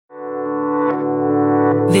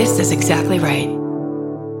This is exactly right.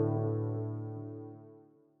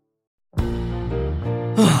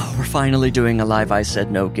 We're finally doing a live I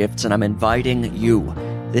Said No gifts, and I'm inviting you.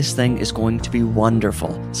 This thing is going to be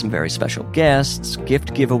wonderful. Some very special guests,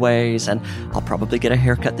 gift giveaways, and I'll probably get a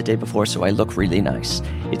haircut the day before so I look really nice.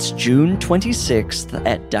 It's June 26th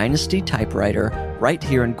at Dynasty Typewriter, right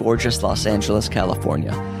here in gorgeous Los Angeles,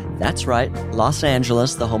 California. That's right, Los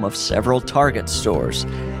Angeles, the home of several Target stores.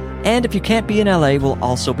 And if you can't be in LA, we'll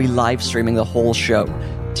also be live streaming the whole show.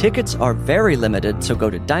 Tickets are very limited, so go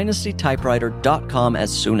to dynastytypewriter.com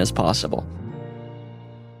as soon as possible.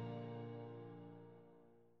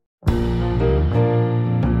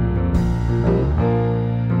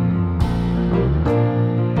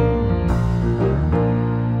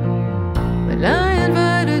 When I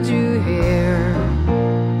invited you here,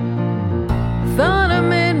 thought I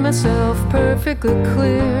made myself perfectly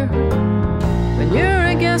clear. When you're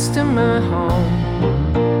a guest in my home,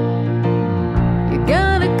 you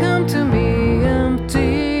gotta come to me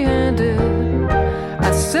empty-handed.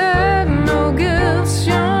 I said no gifts,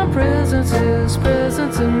 your presence is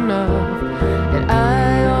presence enough. And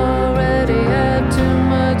I already had too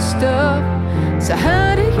much stuff. So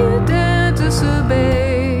how do you dare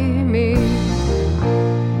disobey me?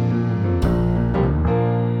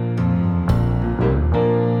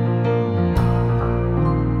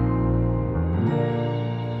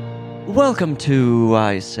 Welcome to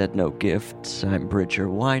I Said No Gifts. I'm Bridger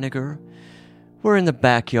Weiniger. We're in the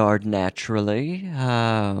backyard naturally.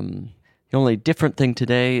 The only different thing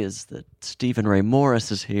today is that Stephen Ray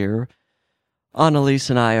Morris is here. Annalise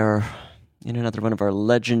and I are in another one of our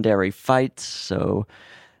legendary fights, so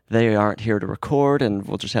they aren't here to record, and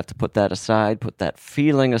we'll just have to put that aside, put that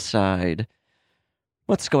feeling aside.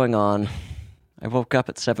 What's going on? I woke up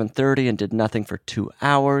at 7:30 and did nothing for 2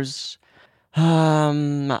 hours.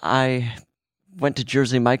 I went to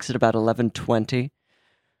Jersey Mike's at about 11:20,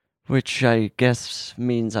 which I guess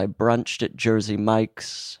means I brunched at Jersey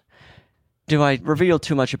Mike's. Do I reveal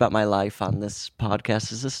too much about my life on this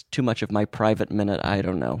podcast? Is this too much of my private minute? I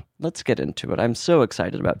don't know. Let's get into it. I'm so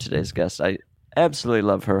excited about today's guest. I absolutely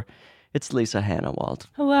love her. It's Lisa Hanawalt.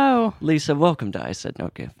 Hello. Lisa, welcome to I Said No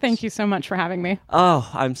Gifts. Thank you so much for having me. Oh,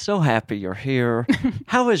 I'm so happy you're here.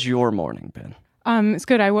 How has your morning been? It's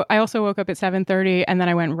good. I also woke up at 7:30 and then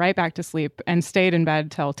I went right back to sleep and stayed in bed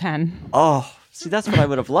till 10. Oh, see, that's what I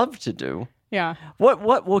would have loved to do. Yeah. What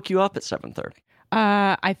woke you up at 7:30?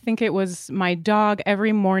 I think it was my dog.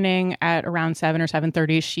 Every morning at around 7 or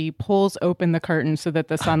 7:30, she pulls open the curtain so that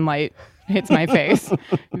the sunlight hits my face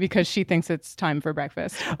because she thinks it's time for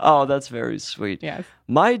breakfast. Oh, that's very sweet. Yes.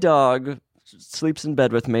 My dog sleeps in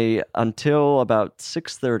bed with me until about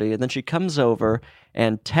 6:30, and then she comes over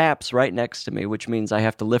and taps right next to me, which means I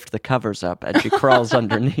have to lift the covers up, and she crawls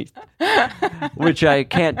underneath, which I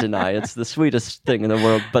can't deny. It's the sweetest thing in the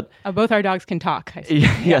world. But both our dogs can talk. I see.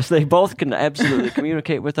 Yes, they both can absolutely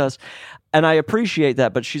communicate with us, and I appreciate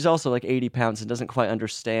that, but she's also like 80 pounds and doesn't quite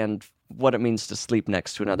understand what it means to sleep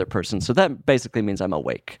next to another person. So that basically means I'm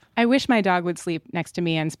awake. I wish my dog would sleep next to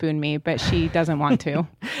me and spoon me, but she doesn't want to.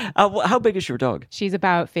 How big is your dog? She's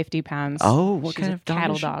about 50 pounds. Oh, what She's kind a of dog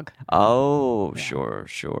cattle is she? dog. Oh, Yeah.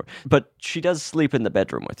 Sure. But she does sleep in the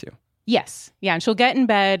bedroom with you. Yes. Yeah. And she'll get in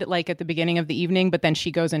bed like at the beginning of the evening, but then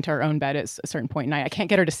she goes into her own bed at a certain point at night. I can't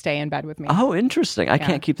get her to stay in bed with me. Oh, interesting. I Yeah.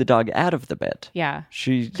 can't keep the dog out of the bed. Yeah.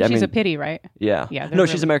 She's a pity, right? Yeah. Yeah, No, they're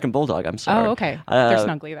she's really- American Bulldog. I'm sorry. Oh, okay. They're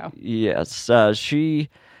snuggly, though. Yes. She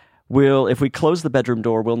will, if we close the bedroom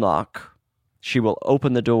door, we'll knock. She will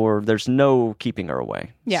open the door. There's no keeping her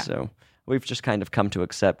away. Yeah. So we've just kind of come to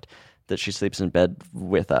accept that she sleeps in bed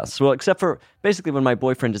with us. Well, except for basically when my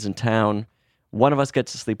boyfriend is in town, one of us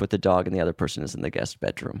gets to sleep with the dog and the other person is in the guest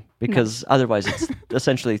bedroom. Because otherwise it's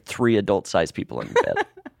essentially 3 adult-sized people in bed,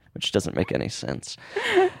 which doesn't make any sense.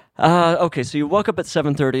 Okay, so you woke up at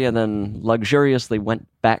 7:30 and then luxuriously went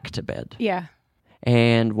back to bed. Yeah.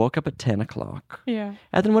 And woke up at 10 o'clock. Yeah.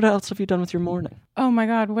 And then what else have you done with your morning? Oh my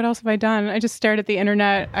God. What else have I done? I just stared at the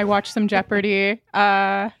internet. I watched some Jeopardy.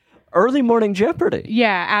 Early morning Jeopardy.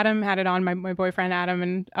 Yeah. Adam had it on, my boyfriend Adam.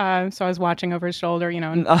 And so I was watching over his shoulder,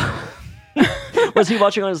 And, Was he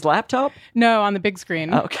watching on his laptop? no, on the big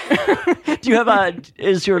screen. Okay. Do you have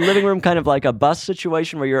is your living room kind of like a bus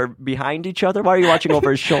situation where you're behind each other? Why are you watching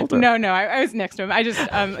over his shoulder? No, I was next to him. I just,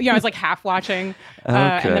 I was like half watching,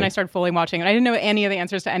 and then I started fully watching. And I didn't know any of the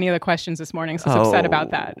answers to any of the questions this morning, so I was upset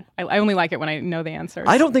about that. I only like it when I know the answers.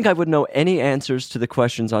 I don't think I would know any answers to the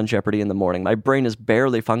questions on Jeopardy in the morning. My brain is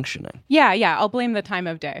barely functioning. Yeah. I'll blame the time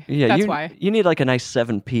of day. Yeah, That's why. You need like a nice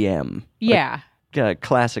 7 p.m. Yeah.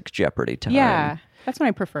 Classic Jeopardy time. Yeah. That's one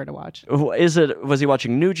I prefer to watch. Was he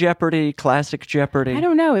watching New Jeopardy, Classic Jeopardy? I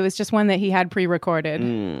don't know. It was just one that he had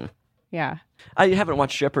pre-recorded. Yeah. I haven't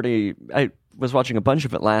watched Jeopardy. I was watching a bunch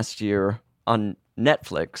of it last year on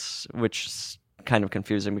Netflix, which is kind of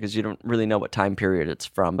confusing because you don't really know what time period it's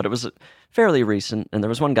from, but it was fairly recent, and there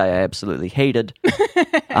was one guy I absolutely hated.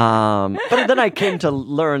 But then I came to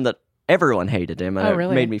learn that everyone hated him, and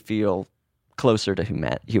it made me feel closer to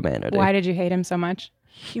humanity. Why did you hate him so much?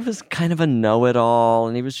 He was kind of a know-it-all,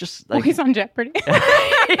 and he was just like... Well, he's on Jeopardy.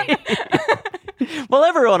 Well,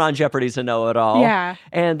 everyone on Jeopardy's a know-it-all. Yeah.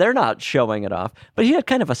 And they're not showing it off. But he had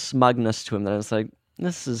kind of a smugness to him that I was like,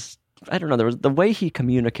 this is... I don't know. The way he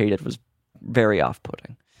communicated was very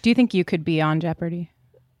off-putting. Do you think you could be on Jeopardy?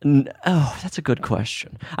 Oh, that's a good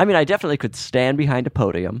question. I mean, I definitely could stand behind a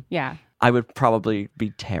podium. Yeah. I would probably be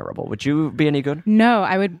terrible. Would you be any good? No,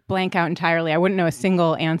 I would blank out entirely. I wouldn't know a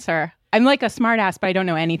single answer. I'm like a smartass, but I don't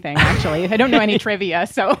know anything, actually. I don't know any trivia,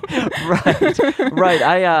 so... Right.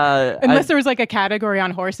 Unless there was like a category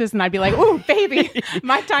on horses, and I'd be like, ooh, baby,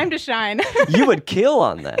 my time to shine. You would kill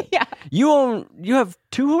on that. Yeah. You have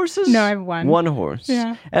 2 horses? No, I have 1. 1 horse.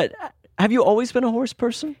 Yeah. Have you always been a horse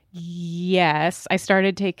person? Yes. I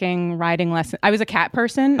started taking riding lessons. I was a cat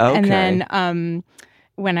person. Okay. And then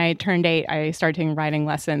when I turned 8, I started taking riding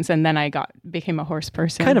lessons. And then I became a horse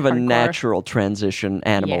person. Kind of a hardcore. natural transition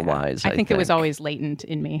animal-wise, I think it was always latent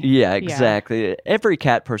in me. Yeah, exactly. Yeah. Every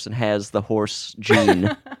cat person has the horse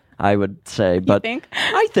gene, I would say. But you think?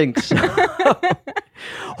 I think so.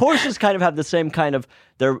 Horses kind of have the same kind of,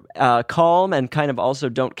 they're calm and kind of also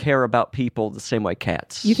don't care about people the same way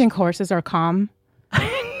cats. You think horses are calm?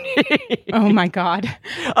 Oh my God.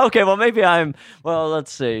 Okay, well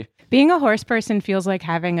let's see. Being a horse person feels like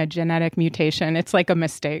having a genetic mutation. It's like a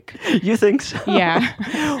mistake. You think so? Yeah.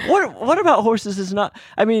 What about horses is not,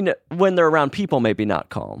 I mean, when they're around people, maybe not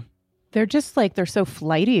calm. They're just like, they're so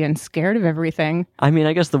flighty and scared of everything. I mean,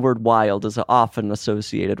 I guess the word wild is often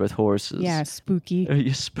associated with horses. Yeah, spooky.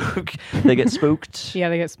 You spook. They get spooked. Yeah,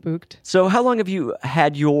 they get spooked. So how long have you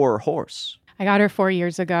had your horse? I got her 4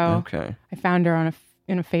 years ago. Okay. I found her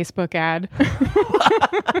in a Facebook ad.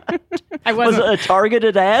 Was it a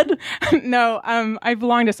targeted ad? No, I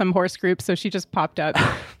belong to some horse group, so she just popped up.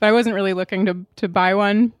 But I wasn't really looking to buy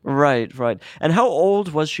one. Right. And how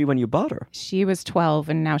old was she when you bought her? She was 12,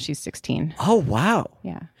 and now she's 16. Oh, wow.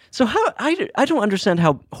 Yeah. So I don't understand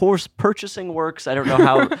how horse purchasing works. I don't know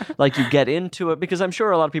how you get into it, because I'm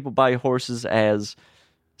sure a lot of people buy horses as,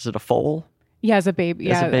 is it a foal? Yeah, as a baby.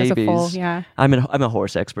 Yeah, as a foal. Yeah. I'm a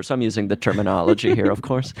horse expert, so I'm using the terminology here, of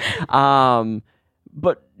course.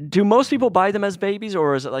 But do most people buy them as babies,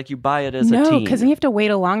 or is it like you buy it as a teen? No, because then you have to wait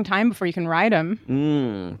a long time before you can ride them.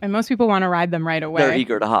 And most people want to ride them right away. They're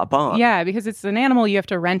eager to hop on. Yeah, because it's an animal you have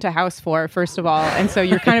to rent a house for, first of all. And so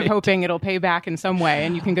you're kind of hoping it'll pay back in some way,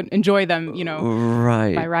 and you can enjoy them,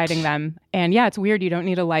 by riding them. And yeah, it's weird. You don't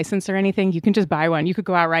need a license or anything. You can just buy one. You could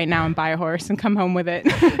go out right now and buy a horse and come home with it.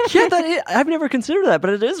 Yeah, I've never considered that, but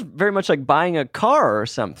it is very much like buying a car or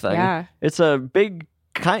something. Yeah. It's a big...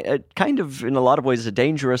 kind of, in a lot of ways, a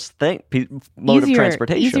dangerous mode of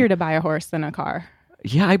transportation. Easier to buy a horse than a car.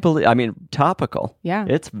 Yeah, topical. Yeah.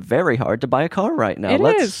 It's very hard to buy a car right now. It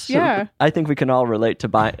is, yeah. I think we can all relate to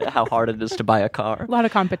how hard it is to buy a car. A lot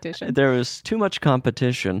of competition. There is too much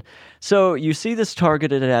competition. So you see this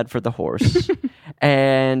targeted ad for the horse,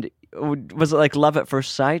 and... Was it like love at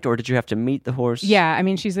first sight, or did you have to meet the horse? Yeah, I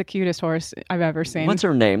mean, she's the cutest horse I've ever seen. What's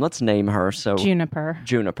her name? Let's name her. Juniper.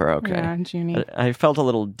 Okay. Yeah, Junie. I felt a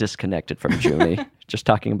little disconnected from Junie, just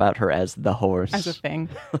talking about her as the horse. As a thing.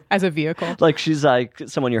 As a vehicle. Like she's like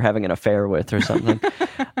someone you're having an affair with or something.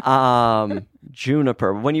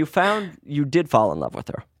 Juniper, when you did fall in love with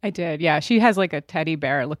her. I did, yeah. She has like a teddy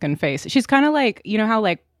bear looking face. She's kind of like, you know how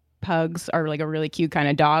like pugs are like a really cute kind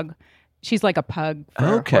of dog? She's like a pug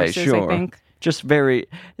for horses, sure. I think. Just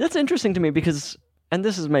that's interesting to me because, and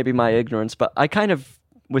this is maybe my ignorance, but I kind of,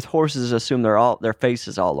 with horses, assume their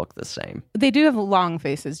faces all look the same. They do have long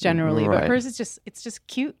faces generally, Right. but hers is just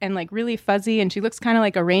cute and like really fuzzy, and she looks kind of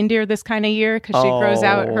like a reindeer this kind of year because she grows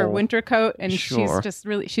out her winter coat, and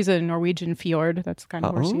she's a Norwegian fjord. That's the kind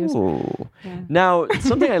of horse she is. Yeah. Now,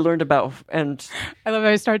 something I learned about, and I love how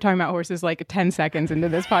I started talking about horses like 10 seconds into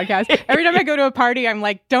this podcast. Every time I go to a party, I'm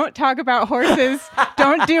like, don't talk about horses,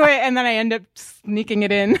 don't do it, and then I end up sneaking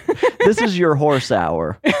it in. This is your horse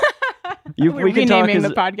hour. We can talk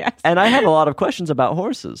the podcast. And I have a lot of questions about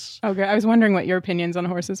horses. Okay, I was wondering what your opinions on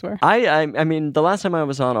horses were. I mean, the last time I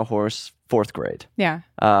was on a horse, 4th grade. Yeah.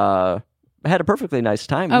 I had a perfectly nice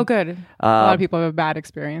time. Oh, good. A lot of people have a bad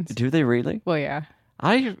experience. Do they really? Well, yeah.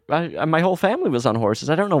 My whole family was on horses.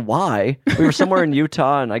 I don't know why. We were somewhere in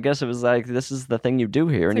Utah, and I guess it was like, this is the thing you do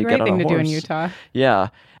here, and you get on a horse. It's a great thing to do in Utah. Yeah.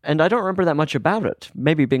 And I don't remember that much about it.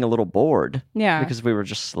 Maybe being a little bored. Yeah. Because we were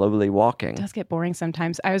just slowly walking. It does get boring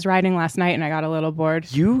sometimes. I was riding last night and I got a little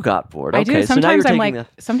bored. You got bored. I Okay, do. Sometimes so I'm now like, you're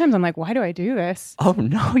sometimes I'm like, why do I do this? Oh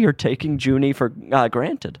no, you're taking Junie for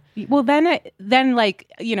granted. Well, then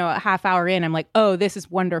like, a half hour in, I'm like, oh, this is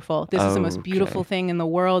wonderful. This is the most beautiful thing in the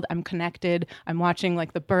world. I'm connected. I'm watching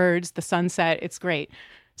like the birds, the sunset. It's great.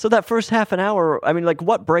 So that first half an hour, I mean, like,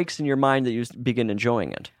 what breaks in your mind that you begin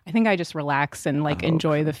enjoying it? I think I just relax and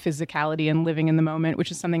enjoy the physicality and living in the moment, which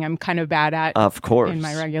is something I'm kind of bad at. Of course. In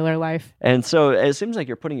my regular life. And so it seems like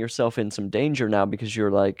you're putting yourself in some danger now because you're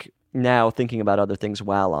like now thinking about other things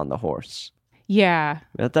while on the horse. Yeah.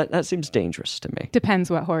 That seems dangerous to me. Depends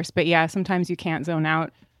what horse, but yeah, sometimes you can't zone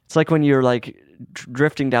out. It's like when you're like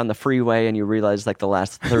drifting down the freeway and you realize like the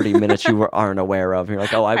last 30 minutes you aren't aware of. You're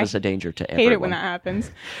like, oh, I was a danger to everyone. I hate it when that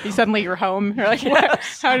happens. You're home. You're like,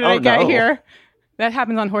 how did I get here? That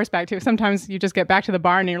happens on horseback too. Sometimes you just get back to the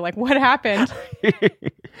barn and you're like, what happened?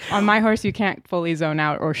 On my horse, you can't fully zone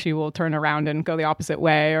out or she will turn around and go the opposite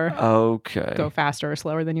way or go faster or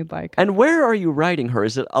slower than you'd like. And where are you riding her?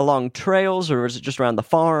 Is it along trails or is it just around the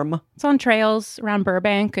farm? It's on trails around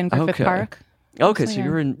Burbank and Griffith Park. Okay,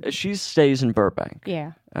 so she stays in Burbank.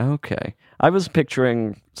 Yeah. Okay. I was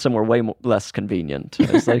picturing somewhere way less convenient.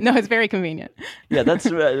 It's like, no, it's very convenient. Yeah, that's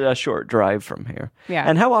a short drive from here. Yeah.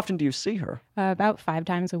 And how often do you see her? About 5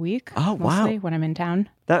 times a week. Oh, mostly, wow. when I'm in town.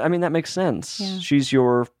 That makes sense. Yeah. She's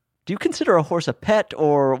do you consider a horse a pet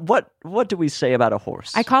or what do we say about a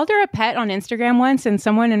horse? I called her a pet on Instagram once and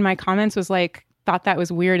someone in my comments was like, thought that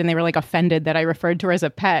was weird and they were like offended that I referred to her as a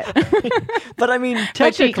pet. But I mean, technically,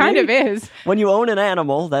 but she kind of is. When you own an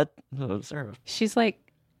animal, she's like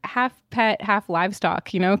half pet, half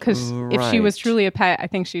livestock, because if she was truly a pet, I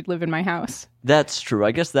think she'd live in my house. That's true.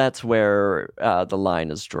 I guess that's where the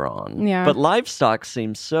line is drawn. Yeah. But livestock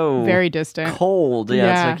seems so very distant, cold.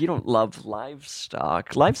 Yeah, it's like you don't love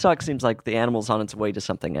livestock. Livestock seems like the animal's on its way to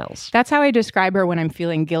something else. That's how I describe her when I'm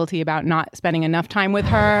feeling guilty about not spending enough time with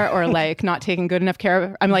her or like not taking good enough care of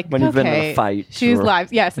her. I'm like, when you've been in a fight. She's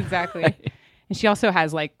live. Yes, exactly. And she also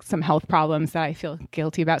has like some health problems that I feel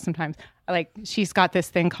guilty about sometimes. Like she's got this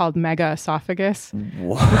thing called mega esophagus,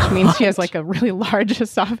 which means she has like a really large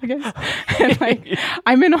esophagus. And like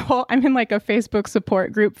I'm in like a Facebook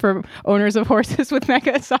support group for owners of horses with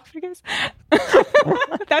mega esophagus.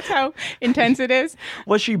 That's how intense it is.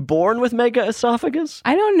 Was she born with mega esophagus?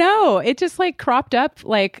 I don't know. It just like cropped up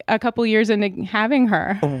like a couple years into having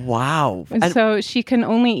her. Wow. And so she can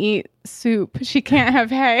only eat soup. She can't have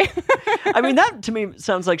hay. I mean, that to me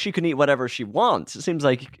sounds like she can eat whatever she wants. It seems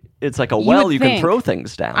like it's like a well you can throw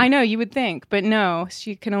things down. I know, you would think, but no,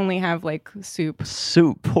 she can only have like soup.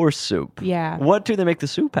 Soup, horse soup. Yeah. What do they make the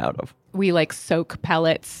soup out of? We like soak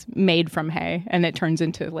pellets made from hay and it turns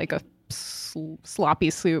into like a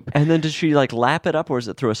sloppy soup. And then does she like lap it up or is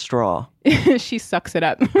it through a straw? She sucks it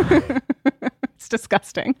up. It's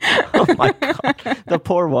disgusting. Oh my God. The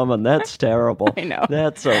poor woman. That's terrible. I know.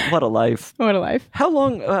 That's what a life. What a life. How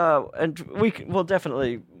long, and we'll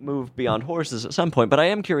definitely move beyond horses at some point, but I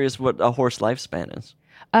am curious what a horse lifespan is.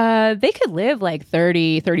 They could live like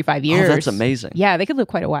 30, 35 years. Oh, that's amazing. Yeah, they could live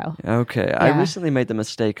quite a while. Okay. Yeah. I recently made the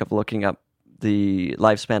mistake of looking up the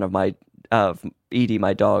lifespan of Edie,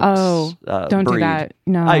 my dog's don't breed. do that.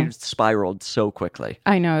 No. I spiraled so quickly.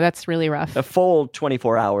 I know, that's really rough. A full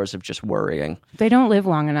 24 hours of just worrying. They don't live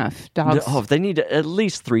long enough, dogs. Oh, they need at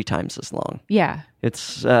least 3 times as long. Yeah.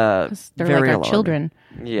 It's they're very like our alarming. children.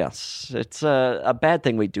 Yes. It's a bad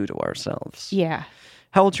thing we do to ourselves. Yeah.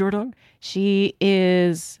 How old's your dog? She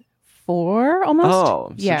is 4 almost. Oh,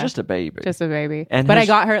 so yeah. just a baby. Just a baby. And but I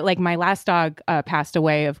got her, like my last dog passed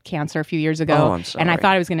away of cancer a few years ago. Oh, I'm sorry. And I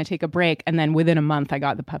thought I was going to take a break. And then within a month, I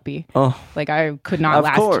got the puppy. Oh. Like I could not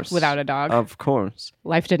last without a dog. Of course.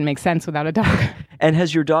 Life didn't make sense without a dog. And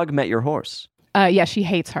has your dog met your horse? Yeah, she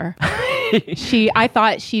hates her. I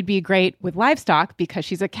thought she'd be great with livestock because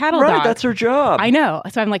she's a cattle dog. Right, that's her job. I know.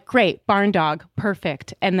 So I'm like, great, barn dog,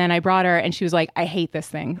 perfect. And then I brought her and she was like, I hate this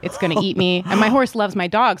thing. It's going to eat me. And my horse loves my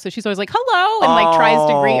dog. So she's always like, hello, and like tries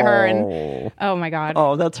to greet her. And oh my God.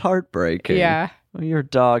 Oh, that's heartbreaking. Yeah. Well, your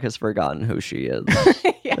dog has forgotten who she is.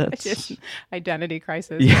 Yeah, just identity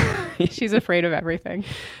crisis. Yeah. She's afraid of everything.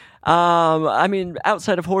 I mean,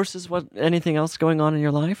 outside of horses, anything else going on in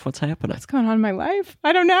your life? What's happening? What's going on in my life?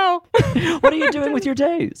 I don't know. What are you doing with your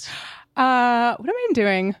days? What have I been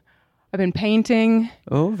doing? I've been painting.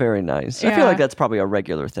 Oh, very nice. Yeah. I feel like that's probably a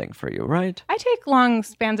regular thing for you, right? I take long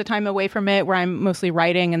spans of time away from it where I'm mostly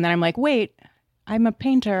writing and then I'm like, wait, I'm a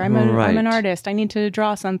painter. I'm an artist. I need to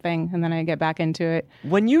draw something. And then I get back into it.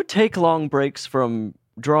 When you take long breaks from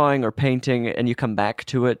drawing or painting and you come back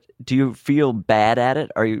to it, do you feel bad at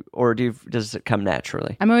it? Does it come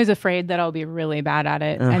naturally? I'm always afraid that I'll be really bad at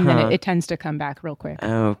it. And then it tends to come back real quick.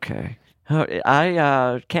 Okay.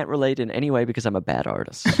 I can't relate in any way because I'm a bad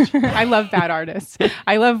artist. I love bad artists.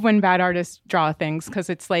 I love when bad artists draw things because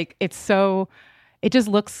it just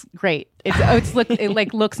looks great.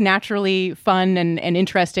 It looks naturally fun and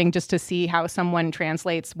interesting just to see how someone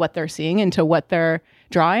translates what they're seeing into what they're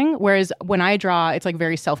drawing. Whereas when I draw, it's like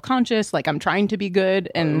very self-conscious, like I'm trying to be good,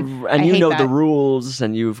 and you know the rules,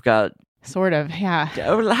 and you've got. Sort of, yeah.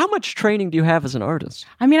 How much training do you have as an artist?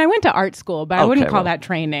 I mean, I went to art school, but I wouldn't call that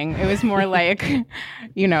training. It was more like,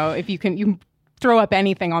 if you can throw up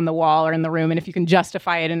anything on the wall or in the room, and if you can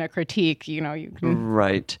justify it in a critique, you can.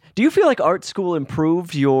 Right. Do you feel like art school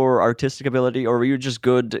improved your artistic ability, or were you just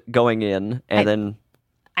good going in and then?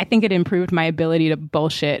 I think it improved my ability to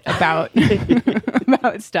bullshit about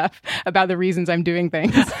about stuff, about the reasons I'm doing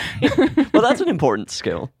things. Well, that's an important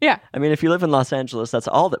skill. Yeah. I mean, if you live in Los Angeles, that's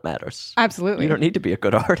all that matters. Absolutely. You don't need to be a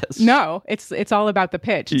good artist. No, it's all about the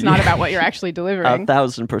pitch. It's not about what you're actually delivering.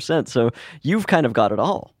 1,000%. So you've kind of got it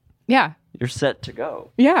all. Yeah. You're set to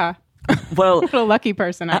go. Yeah. Well, what a lucky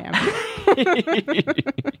person I am.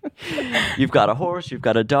 You've got a horse, you've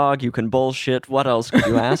got a dog, you can bullshit. What else could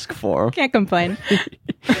you ask for? Can't complain.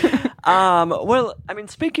 Well, I mean,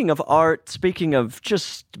 speaking of art, speaking of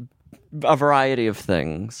just a variety of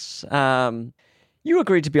things, you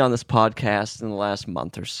agreed to be on this podcast in the last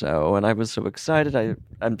month or so, and I was so excited.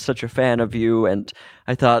 I'm such a fan of you, and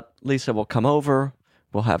I thought, Lisa will come over,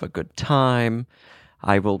 we'll have a good time.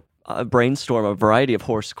 I will brainstorm a variety of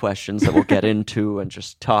horse questions that we'll get into and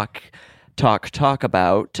just talk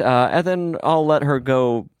about, and then I'll let her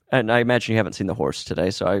go. And I imagine you haven't seen the horse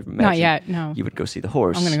today, so I imagine not yet. No, you would go see the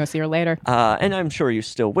horse. I'm going to go see her later, and I'm sure you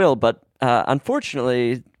still will. But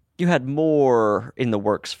unfortunately, you had more in the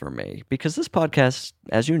works for me because this podcast,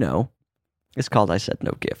 as you know, is called "I Said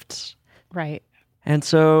No Gifts." Right. And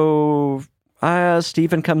so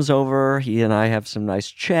Stephen comes over. He and I have some nice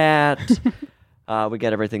chat. We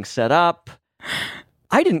get everything set up.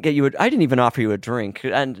 I didn't even offer you a drink,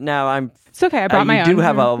 and now It's okay. I brought my own. You do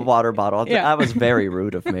have a water bottle. Yeah. That was very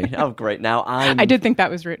rude of me. Oh, great. Now I did think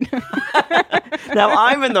that was rude. Now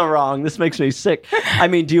I'm in the wrong. This makes me sick. I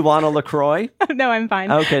mean, do you want a LaCroix? No, I'm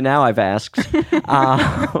fine. Okay, now I've asked. But,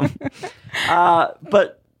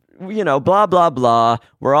 blah, blah, blah.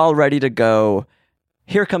 We're all ready to go.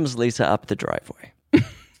 Here comes Lisa up the driveway,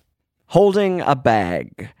 holding a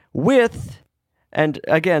bag with... And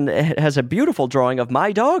again, it has a beautiful drawing of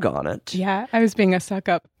my dog on it. Yeah, I was being a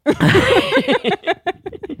suck-up.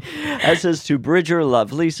 It says, "To Bridger,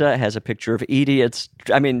 love Lisa." It has a picture of Edie. It's,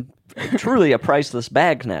 truly a priceless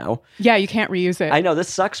bag now. Yeah, you can't reuse it. I know, this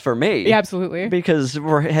sucks for me. Yeah, absolutely. Because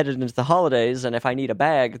we're headed into the holidays, and if I need a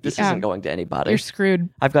bag, this isn't going to anybody. You're screwed.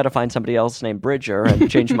 I've got to find somebody else named Bridger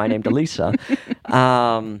and change my name to Lisa.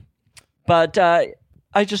 But I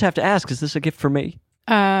just have to ask, is this a gift for me?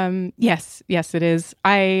 Yes, it is.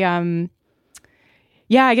 I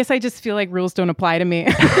guess I just feel like rules don't apply to me.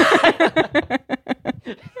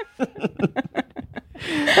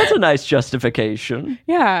 That's a nice justification.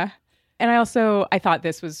 Yeah. And I thought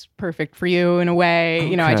this was perfect for you in a way.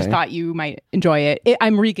 Okay. I just thought you might enjoy it.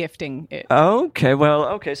 I'm regifting it.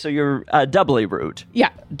 Okay. So you're doubly rude. Yeah.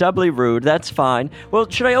 Doubly rude. That's fine. Well,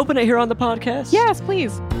 should I open it here on the podcast? Yes,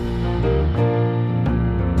 please.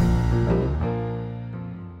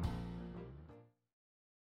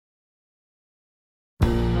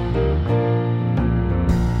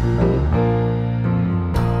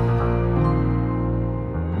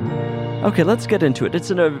 Okay, let's get into it.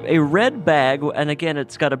 It's in a red bag, and again,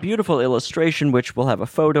 it's got a beautiful illustration, which we'll have a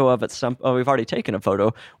photo of at some... Oh, we've already taken a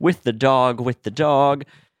photo with the dog.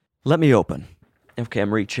 Let me open. Okay,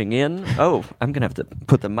 I'm reaching in. Oh, I'm going to have to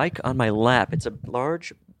put the mic on my lap. It's a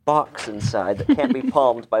large box inside that can't be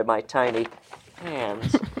palmed by my tiny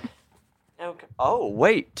hands. Okay. Oh,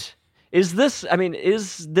 wait. Is this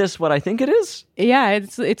what I think it is? Yeah,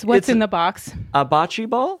 it's what's in the box. A bocce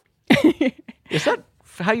ball? Is that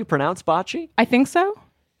how you pronounce bocce? I think so.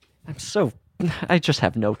 I just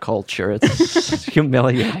have no culture. It's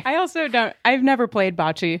humiliating. I also don't. I've never played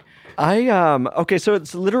bocce. Okay, so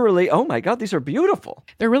it's literally, oh my God, these are beautiful.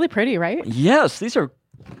 They're really pretty, right? Yes, this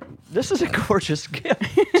is a gorgeous gift.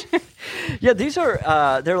 Yeah, these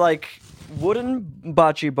are, they're like wooden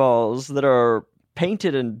bocce balls that are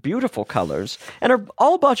painted in beautiful colors. And are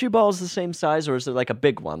all bocce balls the same size, or is it like a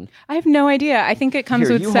big one? I have no idea. I think it comes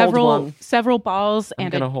Here, with you hold one. several balls I'm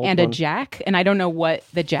and gonna hold a one. jack, and I don't know what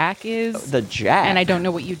the jack is. The jack? And I don't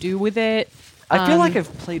know what you do with it. I feel like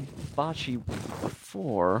I've played bocce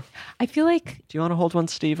before. I feel like, Do you want to hold one,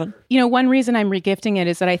 Stephen? one reason I'm regifting it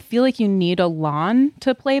is that I feel like you need a lawn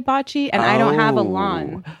to play bocce, and I don't have a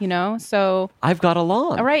lawn, so... I've got a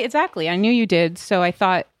lawn. All right, exactly. I knew you did, so I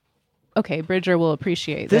thought, okay, Bridger will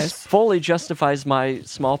appreciate this. This fully justifies my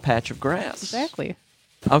small patch of grass. Exactly.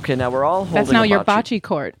 Okay, now we're all holding That's now a your bocce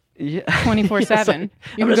court. Yeah. 24/7. Yes, You I'm can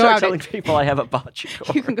gonna go start out telling at people I have a bocce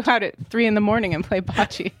court. you can go out at 3 a.m. and play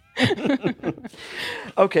bocce.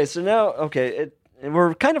 Okay, so now,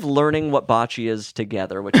 we're kind of learning what bocce is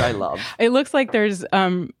together, which I love. It looks like there's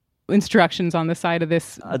instructions on the side of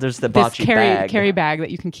this. There's the this bocce bag. carry bag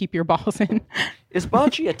that you can keep your balls in. Is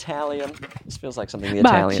bocce Italian? This feels like something the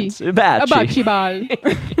Bocce. Italians... Bocce. A bocce ball.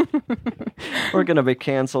 We're going to be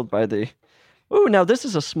canceled by the... Ooh, now this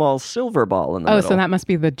is a small silver ball in the middle. So that must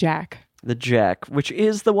be the jack. The jack, which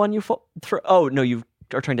is the one you throw... Oh, no, you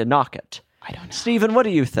are trying to knock it. I don't know. Stephen, what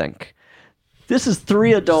do you think? This is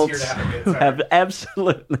three adults who have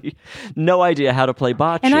absolutely no idea how to play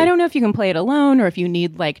bocce. And I don't know if you can play it alone or if you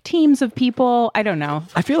need like teams of people. I don't know.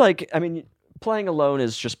 I feel like, playing alone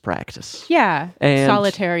is just practice. Yeah. And-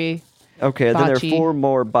 solitary. Okay, then there are Bocce. 4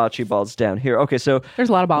 more bocce balls down here. Okay, so There's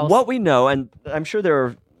a lot of balls. what we know, and I'm sure there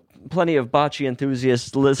are plenty of bocce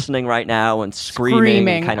enthusiasts listening right now and screaming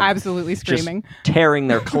and kind of absolutely just screaming. tearing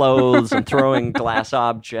their clothes and throwing glass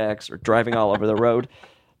objects or driving all over the road.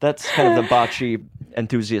 That's kind of the bocce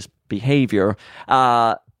enthusiast behavior.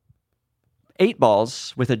 8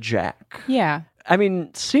 balls with a jack. Yeah.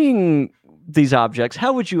 Seeing these objects,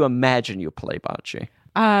 how would you imagine you play bocce?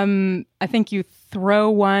 I think you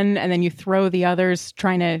throw one and then you throw the others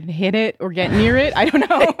trying to hit it or get near it. I don't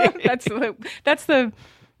know. That's the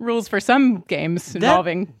rules for some games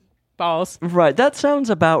involving balls. Right. That sounds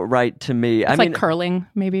about right to me. It's like curling,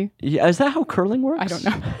 maybe. Yeah, is that how curling works? I don't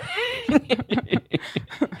know.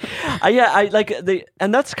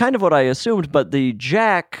 And that's kind of what I assumed, but the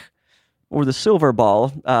jack or the silver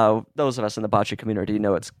ball, those of us in the bocce community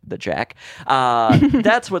know it's the jack.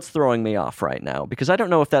 That's what's throwing me off right now because I don't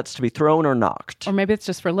know if that's to be thrown or knocked. Or maybe it's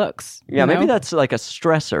just for looks. Yeah, maybe that's like a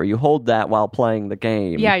stressor. You hold that while playing the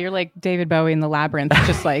game. Yeah, you're like David Bowie in the Labyrinth,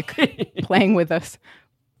 just like playing with this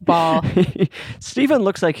ball. Stephen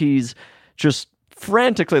looks like he's just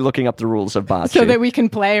frantically looking up the rules of bocce. So that we can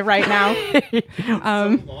play right now.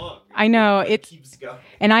 I know. It keeps going.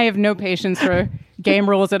 And I have no patience for game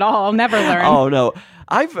rules at all. I'll never learn. Oh, no.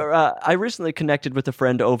 I recently connected with a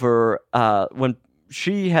friend over when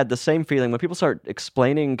she had the same feeling. When people start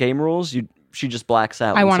explaining game rules, she just blacks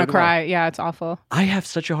out. I want to cry. Yeah, it's awful. I have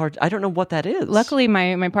such a hard... I don't know what that is. Luckily,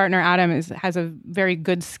 my partner Adam has a very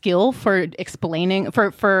good skill for explaining,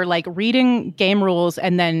 for like reading game rules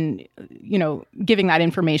and then, giving that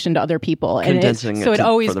information to other people. Condensing and for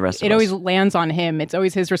the rest of us. It always lands on him. It's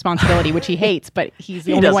always his responsibility, which he hates, but he's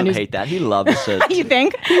the he only one doesn't hate that. He loves it. You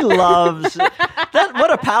think? He loves it.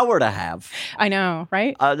 What a power to have. I know,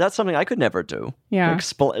 right? That's something I could never do. Yeah.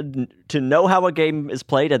 To know how a game is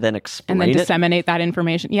played and then explain and then it. Disseminate that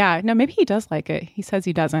information. Yeah, no, maybe he does like it. He says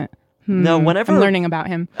he doesn't. No, whenever I'm learning about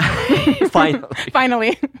him.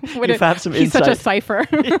 Finally, you have some insight. He's such a cipher.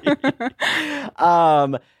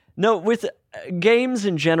 No, with games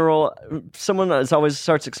in general, someone always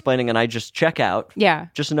starts explaining, and I just check out. Yeah,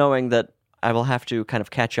 just knowing that I will have to kind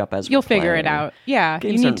of catch up as you'll figure it out. Yeah,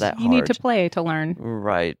 games aren't that hard. You need to play to learn.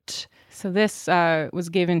 Right. So this was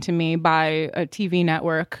given to me by a TV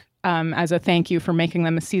network as a thank you for making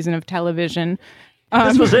them a season of television.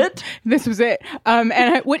 This was it. This was it. And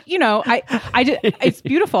it's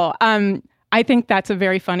beautiful. I think that's a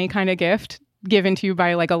very funny kind of gift given to you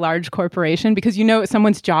by like a large corporation because it's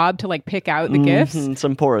someone's job to like pick out the gifts.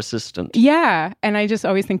 Some poor assistant. Yeah, and I just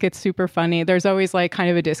always think it's super funny. There's always like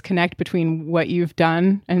kind of a disconnect between what you've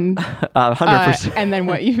done and 100%, and then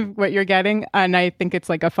what you're getting, and I think it's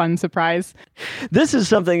like a fun surprise. This is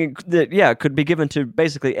something that could be given to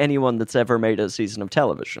basically anyone that's ever made a season of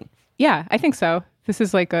television. Yeah, I think so. This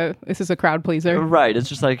is a crowd pleaser. Right. It's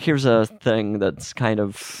just like, here's a thing that's kind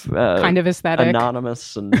of aesthetic,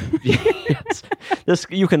 anonymous, and this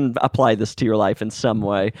you can apply this to your life in some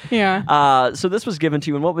way. Yeah. So this was given to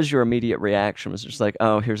you, and what was your immediate reaction? Was it just like,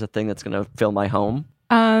 oh, here's a thing that's going to fill my home?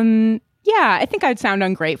 Yeah, I think I'd sound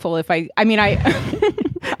ungrateful if I I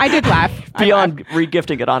did laugh. Beyond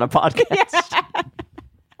regifting it on a podcast. Yeah.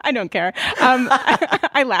 I don't care.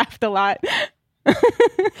 I laughed a lot.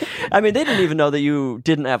 They didn't even know that you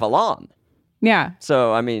didn't have a lawn. Yeah.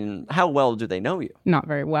 So, I mean, how well do they know you? Not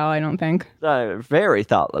very well, I don't think. Very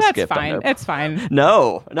thoughtless That's gift. fine. It's fine.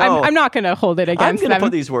 No. I'm not going to hold it against I'm them. going to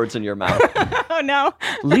put these words in your mouth. Oh, no.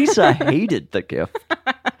 Lisa hated the gift.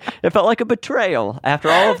 It felt like a betrayal after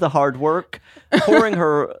all of the hard work, pouring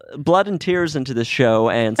her blood and tears into the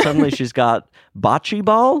show, and suddenly she's got bocce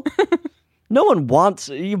ball. No one wants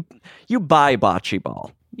you buy bocce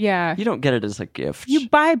ball. Yeah. You don't get it as a gift. You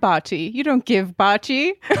buy bocce. You don't give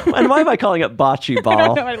bocce. And why am I calling it bocce ball? I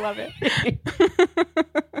don't know. I love it.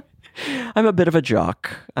 I'm a bit of a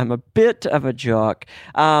jock.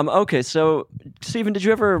 Okay, so, Stephen, did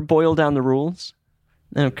you ever boil down the rules?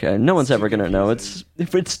 Okay, no one's ever going to know. It's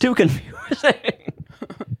too confusing.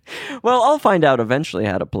 Well, I'll find out eventually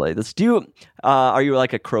how to play this. Are you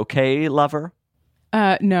like a croquet lover?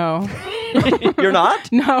 No. You're not?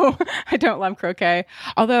 No, I don't love croquet.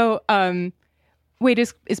 Although, wait,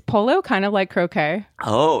 is polo kind of like croquet?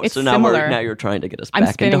 Oh, it's so similar. now you're trying to get us I'm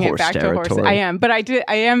back spinning into it horse back territory. to horse. I am, but I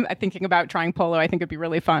am thinking about trying polo. I think it'd be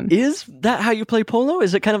really fun. Is that how you play polo?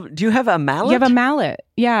 Is it kind of? Do you have a mallet? You have a mallet,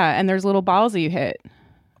 yeah, and there's little balls that you hit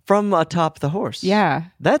from atop the horse. Yeah,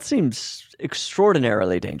 that seems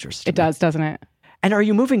extraordinarily dangerous. It does, doesn't it? And are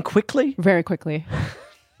you moving quickly? Very quickly.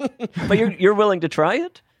 But you're willing to try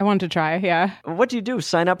it? I want to try, yeah. What do you do?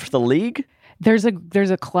 Sign up for the league? There's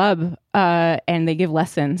a club, and they give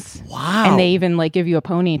lessons. Wow. And they even like give you a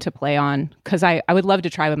pony to play on. Because I would love to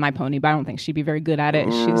try with my pony, but I don't think she'd be very good at it.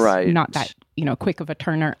 She's not that quick of a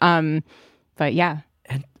turner. But yeah.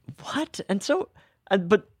 And what? And so,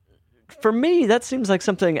 but for me, that seems like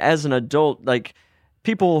something as an adult, like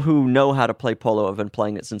people who know how to play polo have been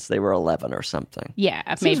playing it since they were 11 or something. Yeah,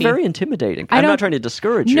 it maybe. Seems very intimidating. I'm not trying to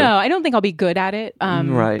discourage you. No, I don't think I'll be good at it.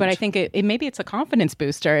 Right. But I think maybe it's a confidence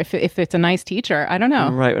booster if it's a nice teacher. I don't know.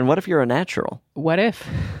 Right. And what if you're a natural? What if?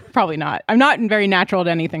 Probably not. I'm not very natural to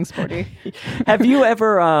anything sporty. Have you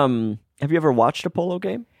ever watched a polo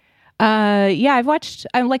game? Yeah, I've watched.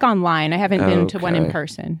 I'm like online. I haven't been to one in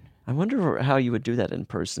person. I wonder how you would do that in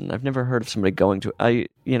person. I've never heard of somebody going to. It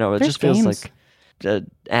just feels games. like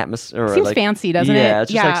atmosphere. Seems like, fancy, doesn't it? Yeah,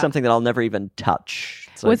 it's just like something that I'll never even touch.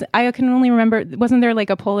 I can only remember. Wasn't there like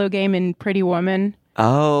a polo game in Pretty Woman?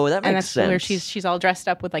 Oh, that makes and that's sense. Where she's all dressed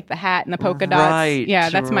up with like the hat and the polka dots. Right. Yeah,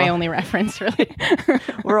 that's my only reference, really.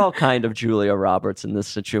 We're all kind of Julia Roberts in this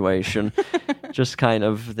situation. Just kind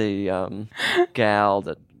of the gal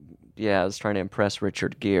that, is trying to impress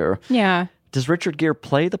Richard Gere. Yeah. Does Richard Gere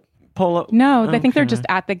play the polo? No, I think they're just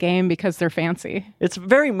at the game because they're fancy. It's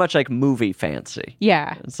very much like movie fancy.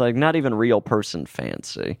 Yeah. It's like not even real person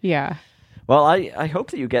fancy. Yeah. Well, I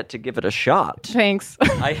hope that you get to give it a shot. Thanks. Do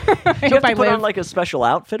you have to put on like a special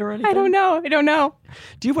outfit or anything? I don't know.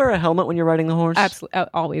 Do you wear a helmet when you're riding the horse? Absolutely.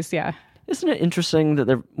 Always, yeah. Isn't it interesting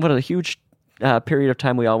that what a huge period of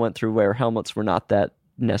time we all went through where helmets were not that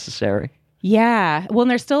necessary? Yeah. Well,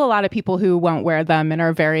 and there's still a lot of people who won't wear them and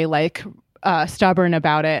are very like stubborn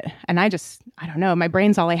about it. And I don't know. My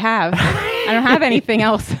brain's all I have. I don't have anything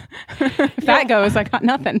else. If that goes, I got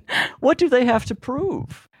nothing. What do they have to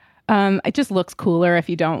prove? It just looks cooler if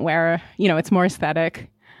you don't wear, it's more aesthetic.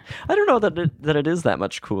 I don't know that it is that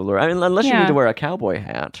much cooler. I mean, unless you need to wear a cowboy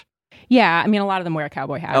hat. Yeah. I mean, a lot of them wear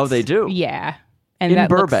cowboy hats. Oh, they do? Yeah. And in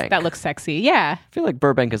Burbank. That looks sexy. Yeah. I feel like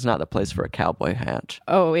Burbank is not the place for a cowboy hat.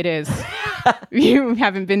 Oh, it is. You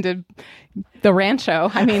haven't been to the Rancho.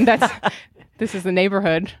 I mean, this is the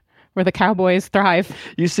neighborhood where the cowboys thrive.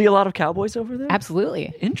 You see a lot of cowboys over there?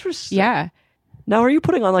 Absolutely. Interesting. Yeah. Now, are you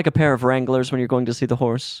putting on like a pair of Wranglers when you're going to see the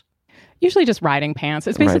horse? Usually just riding pants.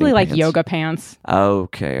 It's basically like yoga pants.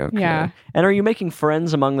 Okay. Yeah. And are you making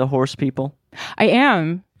friends among the horse people? I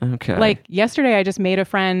am. Okay. Like yesterday, I just made a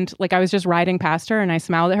friend. Like I was just riding past her and I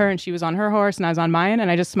smiled at her and she was on her horse and I was on mine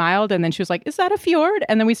and I just smiled and then she was like, "Is that a fjord?"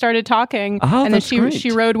 And then we started talking. Oh, and that's then great.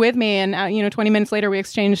 she rode with me and 20 minutes later we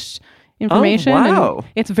exchanged information. Oh, wow. And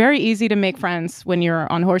it's very easy to make friends when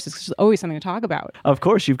you're on horses because there's always something to talk about. Of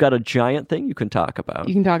course, you've got a giant thing you can talk about.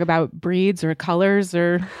 You can talk about breeds or colors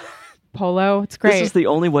or polo. It's great. This is the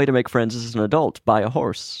only way to make friends as an adult. Buy a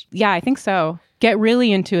horse. Yeah, I think so. Get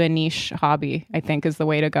really into a niche hobby, I think, is the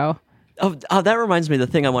way to go. Oh, that reminds me of the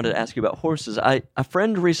thing I wanted to ask you about horses. A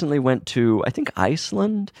friend recently went to, I think,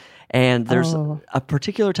 Iceland, and there's a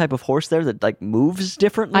particular type of horse there that like moves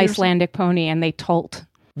differently. Icelandic pony, and they tolt.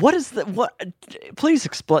 What is that? What? Please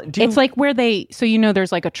explain. It's like where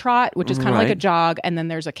there's like a trot, which is kind of like a jog, and then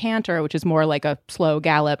there's a canter, which is more like a slow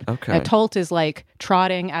gallop. Okay. A tolt is like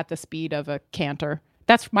trotting at the speed of a canter.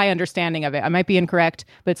 That's my understanding of it. I might be incorrect,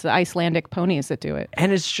 but it's the Icelandic ponies that do it.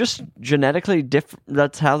 And it's just genetically different.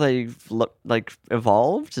 That's how they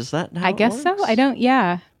evolved? Is that how I guess so. I don't,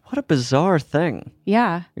 yeah. What a bizarre thing.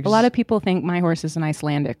 Yeah. A lot of people think my horse is an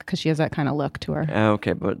Icelandic because she has that kind of look to her.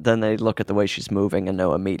 Okay, but then they look at the way she's moving and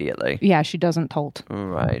know immediately. Yeah, she doesn't tolt.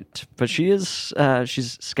 Right. But she's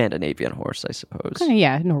Scandinavian horse, I suppose.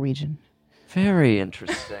 Yeah, Norwegian. Very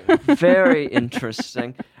interesting. Very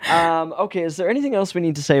interesting. Okay, is there anything else we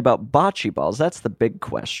need to say about bocce balls? That's the big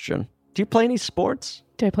question. Do you play any sports?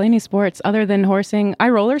 Do I play any sports other than horsing? I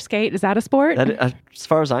roller skate. Is that a sport? As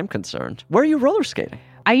far as I'm concerned. Where are you roller skating?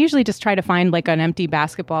 I usually just try to find like an empty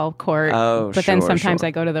basketball court. But then sometimes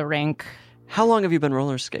I go to the rink. How long have you been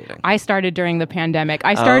roller skating? I started during the pandemic.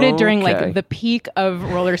 I started during like the peak of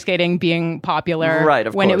roller skating being popular. Right,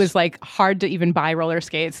 of when course. It was like hard to even buy roller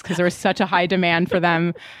skates because there was such a high demand for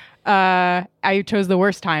them. I chose the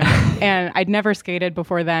worst time, and I'd never skated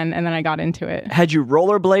before then, and then I got into it. Had you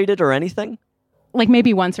rollerbladed or anything? Like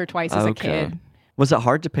maybe once or twice as a kid. Was it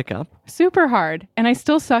hard to pick up? Super hard, and I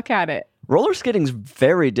still suck at it. Roller skating's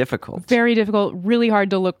very difficult. Very difficult, really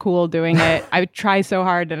hard to look cool doing it. I try so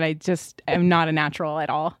hard, and I just am not a natural at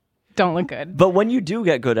all. Don't look good. But when you do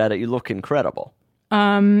get good at it, you look incredible.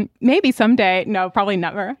 Maybe someday. No, probably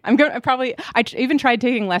never. I even tried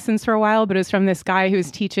taking lessons for a while, but it was from this guy who was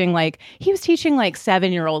teaching like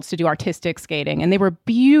 7-year-olds to do artistic skating, and they were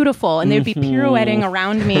beautiful, and they'd be pirouetting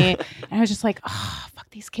around me, and I was just like, oh, fuck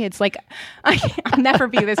these kids. Like, I'll never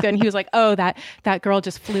be this good. And he was like, oh, that girl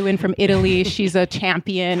just flew in from Italy. She's a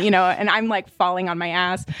champion, and I'm like falling on my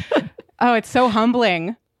ass. Oh, it's so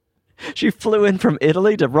humbling. She flew in from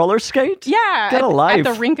Italy to roller skate? Yeah. Get a life.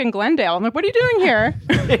 At the rink in Glendale. I'm like, what are you doing here?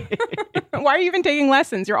 Why are you even taking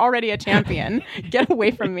lessons? You're already a champion. Get away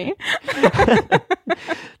from me.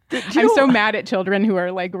 I'm so mad at children who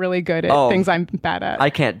are like really good at things I'm bad at. I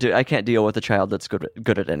can't deal with a child that's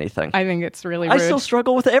good at anything. I think it's really rude. I still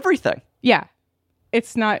struggle with everything. Yeah.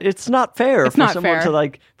 It's not fair for someone fair.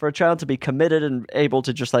 To for a child to be committed and able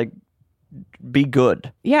to just be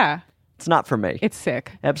good. Yeah. It's not for me. It's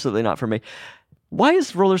sick. Absolutely not for me. Why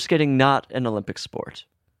is roller skating not an Olympic sport?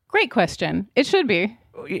 Great question. It should be.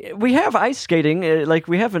 We have ice skating,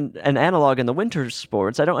 we have an analog in the winter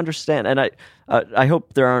sports. I don't understand, and I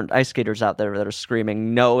hope there aren't ice skaters out there that are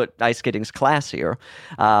screaming, "No, ice skating's classier."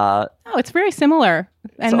 It's very similar,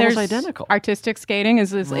 and it's there's almost identical. Artistic skating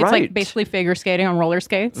it's like basically figure skating on roller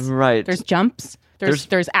skates. Right. There's jumps.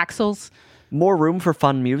 There's axles. More room for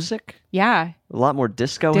fun music. Yeah. A lot more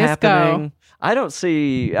disco happening. I don't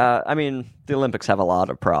see, the Olympics have a lot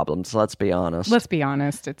of problems, let's be honest.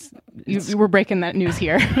 We're breaking that news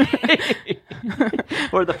here.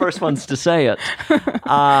 We're the first ones to say it.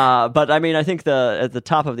 But I think at the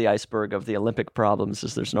top of the iceberg of the Olympic problems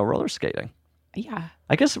is there's no roller skating. Yeah.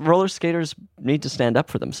 I guess roller skaters need to stand up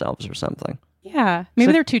for themselves or something. Yeah.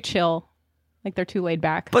 Maybe they're too chill. Like they're too laid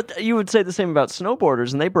back. But you would say the same about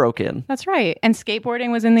snowboarders, and they broke in. That's right. And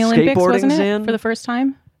skateboarding was in the Olympics, wasn't it? For the first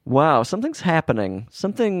time? Wow, something's happening.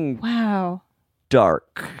 Something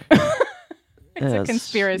dark. It's a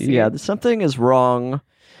conspiracy. Yeah, something is wrong.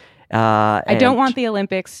 I don't want the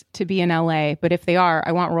Olympics to be in LA, but if they are,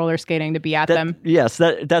 I want roller skating to be at them. Yes,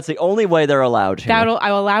 that's the only way they're allowed here.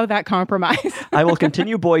 I'll allow that compromise. I will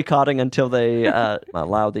continue boycotting until they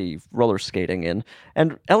allow the roller skating in.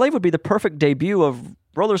 And LA would be the perfect debut of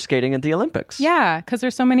roller skating at the Olympics. Yeah, because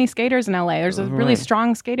there's so many skaters in LA. There's a really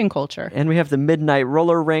strong skating culture. And we have the Midnight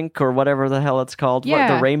Roller Rink, or whatever the hell it's called.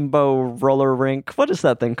 Yeah. The Rainbow Roller Rink. What is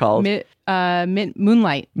that thing called?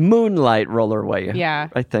 Moonlight. Moonlight Rollerway. Yeah.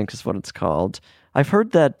 I think is what it's called. I've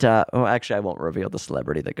heard that, actually, I won't reveal the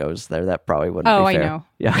celebrity that goes there. That probably wouldn't be fair. I know.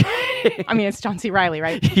 Yeah. It's John C. Reilly,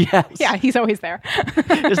 right? Yes. Yeah, he's always there.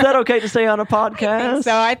 Is that okay to say on a podcast?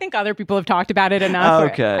 I think other people have talked about it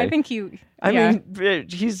enough. Okay. I think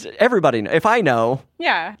he's everybody. If I know,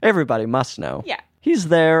 everybody must know. Yeah. He's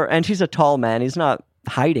there, and he's a tall man. He's not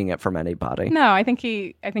hiding it from anybody. No, I think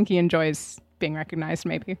he enjoys being recognized,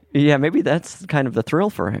 maybe. Yeah, maybe that's kind of the thrill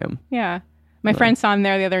for him. Yeah. My friend saw him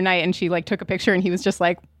there the other night, and she took a picture, and he was just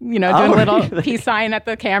doing a little peace sign at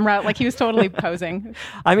the camera. He was totally posing.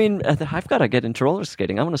 I've got to get into roller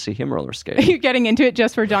skating. I want to see him roller skate. Are you getting into it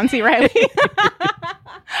just for John C. Reilly?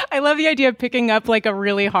 I love the idea of picking up a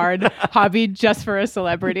really hard hobby just for a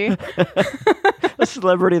celebrity. A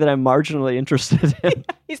celebrity that I'm marginally interested in.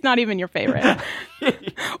 He's not even your favorite.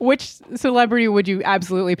 Which celebrity would you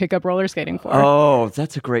absolutely pick up roller skating for? Oh,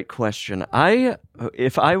 that's a great question.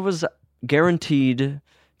 If I was guaranteed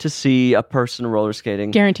to see a person roller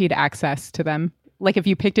skating, guaranteed access to them, if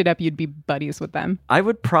you picked it up, you'd be buddies with them, I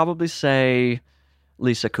would probably say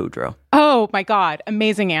Lisa Kudrow. Oh my God,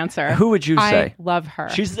 amazing answer. Who would you say? I love her.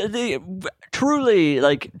 She's truly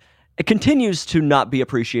it continues to not be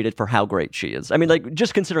appreciated for how great she is. I mean, like,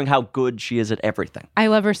 just considering how good she is at everything. I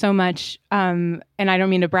love her so much. And I don't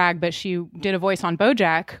mean to brag, but she did a voice on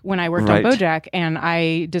BoJack when I worked on BoJack, and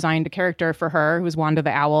I designed a character for her who was Wanda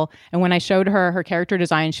the Owl. And when I showed her character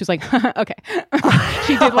design, she was like, okay.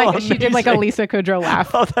 She did like a Lisa Kudrow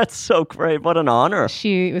laugh. Oh, that's so great. What an honor.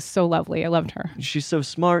 She was so lovely. I loved her. She's so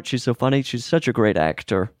smart. She's so funny. She's such a great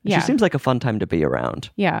actor. Yeah. She seems like a fun time to be around.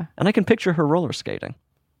 Yeah. And I can picture her roller skating.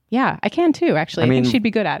 Yeah, I can too, actually. I think she'd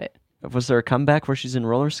be good at it. Was there a comeback where she's in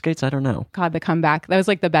roller skates? I don't know. God, the comeback. That was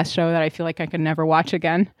like the best show that I feel like I could never watch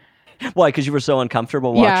again. Why? Because you were so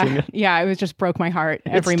uncomfortable watching it? Yeah, it was just broke my heart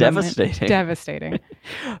every it's moment. Devastating. Devastating.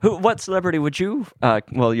 What celebrity would you...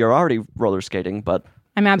 well, you're already roller skating, but...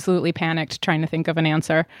 I'm absolutely panicked trying to think of an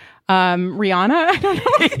answer. Rihanna? I don't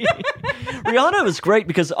know. Rihanna was great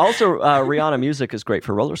because also Rihanna music is great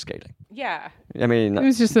for roller skating. Yeah. I mean... It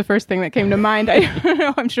was just the first thing that came to mind. I don't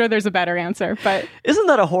know. I'm sure there's a better answer, but... Isn't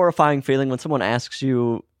that a horrifying feeling when someone asks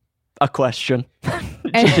you a question?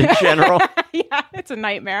 Just in general? Yeah, it's a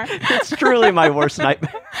nightmare. It's truly my worst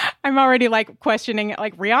nightmare. I'm already like questioning,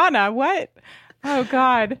 like, Rihanna, what? Oh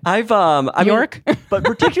God. York? But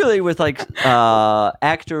particularly with like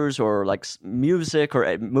actors or like music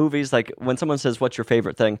or movies, like when someone says, "What's your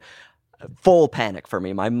favorite thing?" Full panic for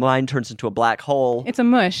me. My mind turns into a black hole. It's a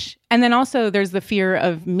mush. And then also there's the fear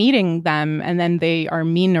of meeting them and then they are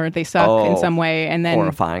mean or they suck in some way. And then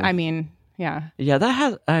horrifying. I mean, yeah. Yeah, that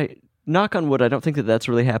has knock on wood, I don't think that that's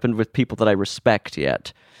really happened with people that I respect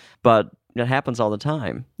yet. But it happens all the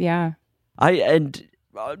time. Yeah.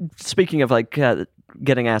 Speaking of like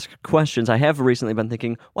getting asked questions, I have recently been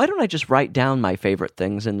thinking, why don't I just write down my favorite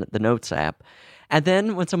things in the Notes app? And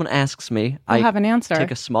then when someone asks me, I have an answer.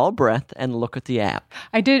 Take a small breath and look at the app.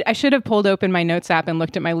 I should have pulled open my Notes app and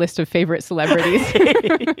looked at my list of favorite celebrities.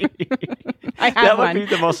 I have that would one. be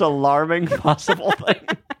the most alarming possible thing.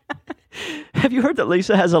 Have you heard that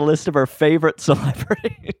Lisa has a list of her favorite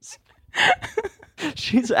celebrities?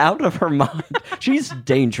 She's out of her mind. She's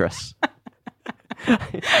dangerous.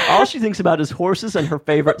 All she thinks about is horses and her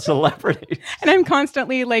favorite celebrities. And I'm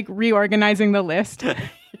constantly like reorganizing the list.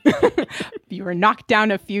 You were knocked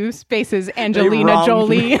down a few spaces, Angelina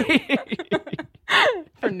Jolie.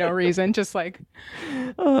 For no reason, just like...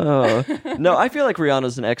 No, I feel like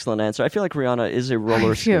Rihanna's an excellent answer. I feel like Rihanna is a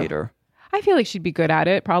roller skater. I feel like she'd be good at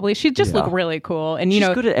it, probably. She'd just look really cool. And she's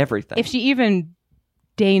good at everything. If she even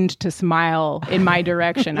deigned to smile in my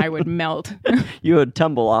direction, I would melt. You would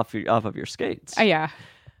tumble off of your skates. Yeah.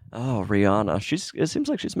 Oh, Rihanna. It seems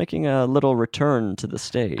like she's making a little return to the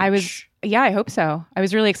stage. I hope so. I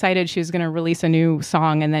was really excited she was going to release a new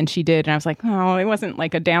song, and then she did, and I was like, oh, it wasn't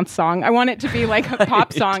like a dance song. I want it to be like a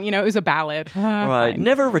pop song. It was a ballad. Right. Fine.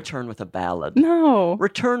 Never return with a ballad. No.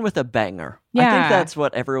 Return with a banger. Yeah. I think that's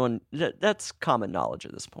what that's common knowledge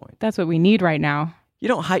at this point. That's what we need right now. You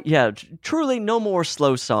don't truly no more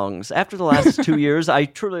slow songs. After the last 2 years, I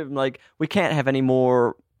truly am like, we can't have any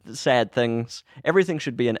more sad things. Everything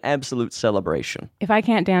should be an absolute celebration. If I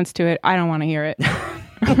can't dance to it, I don't want to hear it.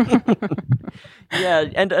 Yeah,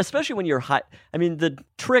 and especially when you're the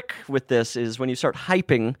trick with this is when you start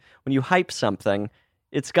hyping, when you hype something,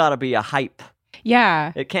 it's got to be a hype.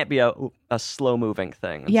 Yeah. It can't be a slow-moving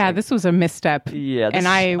thing. It's this was a misstep. Yeah, and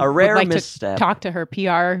I a rare would like misstep. to talk to her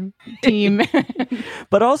PR team.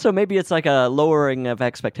 But also, maybe it's like a lowering of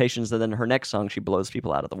expectations, and then her next song, she blows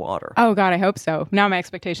people out of the water. Oh, God, I hope so. Now my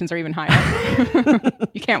expectations are even higher.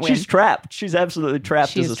 You can't win. She's trapped. She's absolutely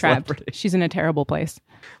trapped as a celebrity. She's in a terrible place.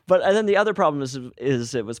 But and then the other problem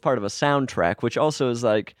is it was part of a soundtrack, which also is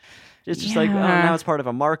like... It's just like, now it's part of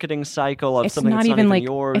a marketing cycle of something that's not even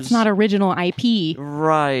yours. It's not original IP.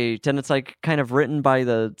 Right. And it's like kind of written by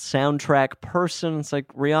the soundtrack person. It's like,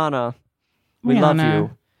 Rihanna, we love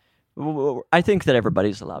you. I think that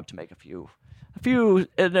everybody's allowed to make a few,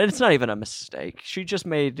 and it's not even a mistake. She just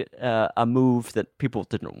made a move that people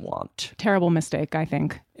didn't want. Terrible mistake, I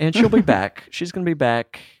think. And she'll be back. She's going to be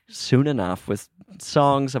back soon enough with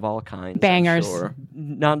songs of all kinds. Bangers. Sure.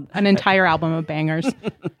 An entire album of bangers.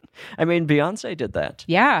 I mean, Beyonce did that.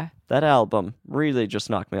 Yeah. That album really just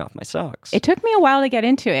knocked me off my socks. It took me a while to get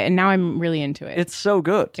into it, and now I'm really into it. It's so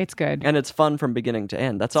good. It's good. And it's fun from beginning to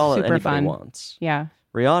end. That's all anybody wants. Yeah.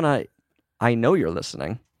 Rihanna, I know you're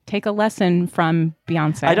listening. Take a lesson from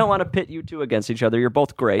Beyonce. I don't want to pit you two against each other. You're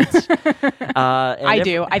both great. I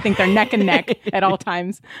do. I think they're neck and neck at all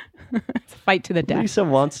times. It's a fight to the death. Lisa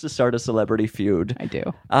wants to start a celebrity feud. I do.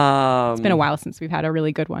 It's been a while since we've had a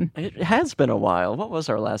really good one. It has been a while. What was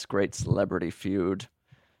our last great celebrity feud?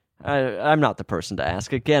 I'm not the person to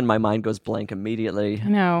ask. Again, my mind goes blank immediately. I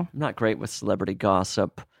know. I'm not great with celebrity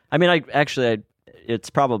gossip. I mean, it's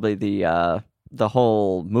probably the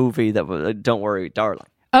whole movie that was Don't Worry, Darling.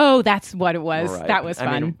 Oh, that's what it was. Right. That was fun.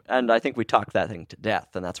 I mean, and I think we talked that thing to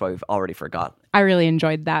death, and that's why we've already forgotten. I really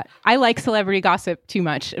enjoyed that. I like celebrity gossip too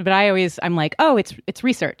much, but I'm like, oh, it's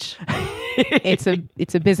research. it's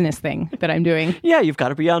a business thing that I'm doing. Yeah, you've got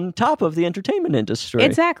to be on top of the entertainment industry.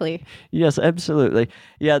 Exactly. Yes, absolutely.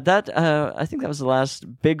 Yeah, that I think that was the last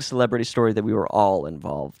big celebrity story that we were all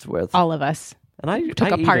involved with. All of us. And I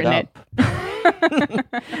took a part in it.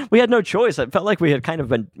 We had no choice. It felt like we all kind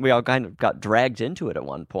of got dragged into it at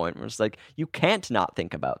one point. It was like, you can't not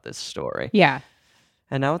think about this story. Yeah.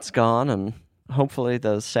 And now it's gone, and hopefully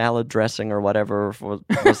the salad dressing or whatever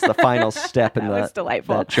was the final step in that was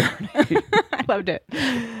delightful. That journey. I loved it.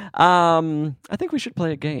 I think we should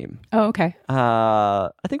play a game. Oh, okay. I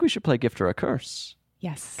think we should play Gift or a Curse.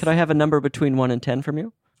 Yes. Could I have a number between 1 and 10 from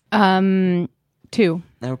you? 2.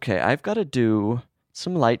 Okay, I've got to do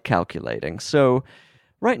some light calculating. So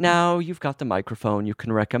right now you've got the microphone. You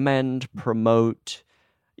can recommend, promote.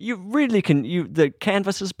 You really can. The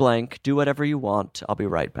canvas is blank. Do whatever you want. I'll be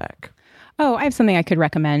right back. Oh, I have something I could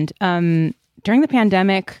recommend. During the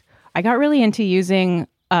pandemic, I got really into using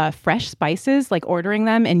fresh spices, like ordering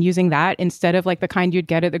them and using that instead of like the kind you'd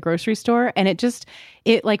get at the grocery store. And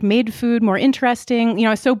it like made food more interesting. You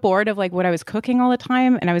know, I was so bored of like what I was cooking all the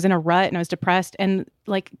time, and I was in a rut and I was depressed, and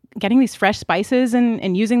like getting these fresh spices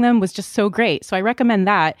and using them was just so great. So I recommend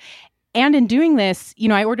that. And in doing this, you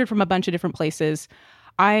know, I ordered from a bunch of different places.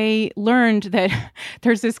 I learned that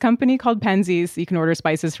there's this company called Penzies you can order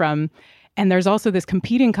spices from. And there's also this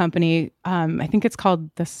competing company, I think it's called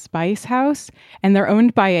The Spice House, and they're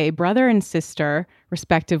owned by a brother and sister,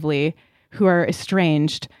 respectively, who are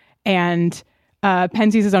estranged. And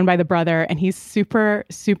Penzies is owned by the brother, and he's super,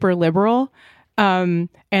 super liberal. And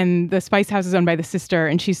The Spice House is owned by the sister,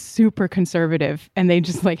 and she's super conservative, and they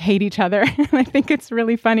just like hate each other. I think it's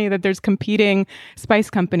really funny that there's competing spice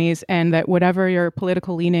companies, and that whatever your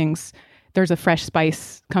political leanings, there's a fresh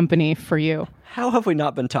spice company for you. How have we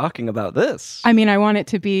not been talking about this? I mean, I want it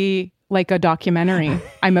to be like a documentary.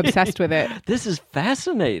 I'm obsessed with it. This is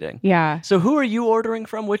fascinating. Yeah. So who are you ordering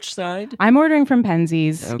from? Which side? I'm ordering from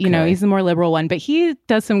Penzies. Okay. You know, he's the more liberal one, but he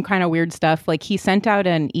does some kind of weird stuff. Like he sent out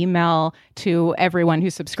an email to everyone who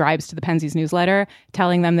subscribes to the Penzies newsletter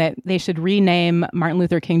telling them that they should rename Martin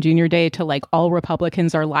Luther King Jr. Day to like All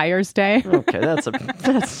Republicans Are Liars Day. Okay,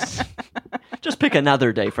 that's just pick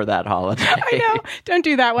another day for that holiday. I know. Don't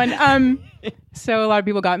do that one. So a lot of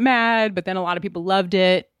people got mad, but then a lot of people loved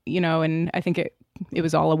it, you know, and I think it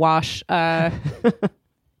was all a wash. But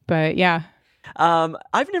yeah.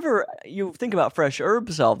 You think about fresh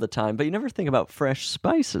herbs all the time, but you never think about fresh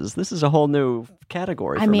spices. This is a whole new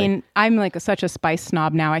category for me. I'm like such a spice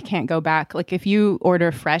snob now. I can't go back. Like if you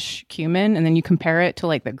order fresh cumin and then you compare it to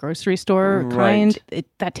like the grocery store kind,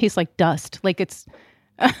 that tastes like dust. Like it's...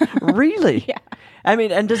 Really? Yeah. I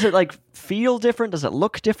mean, and does it like feel different? Does it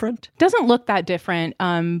look different? Doesn't look that different.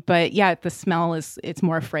 But yeah, the smell it's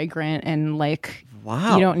more fragrant, and like,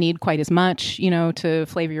 wow, you don't need quite as much, you know, to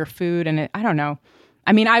flavor your food. And I don't know.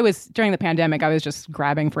 I mean, during the pandemic, I was just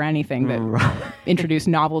grabbing for anything that introduced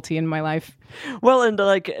novelty in my life. Well, and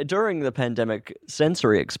like during the pandemic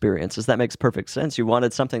sensory experiences, that makes perfect sense. You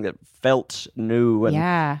wanted something that felt new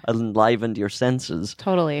and enlivened your senses.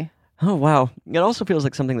 Totally. Oh, wow. It also feels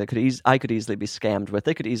like something that I could easily be scammed with.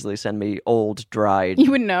 They could easily send me old, dried... You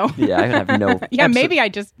wouldn't know. Yeah, I would have no... Yeah, maybe I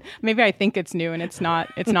think it's new and it's not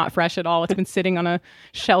fresh at all. It's been sitting on a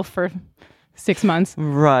shelf for 6 months.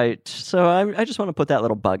 Right. So I just want to put that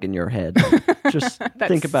little bug in your head. Just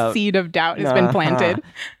think about... seed of doubt has been planted.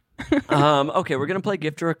 Okay, we're going to play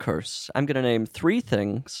Gift or a Curse. I'm going to name 3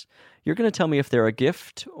 things. You're going to tell me if they're a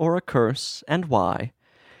gift or a curse and why.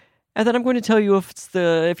 And then I'm going to tell you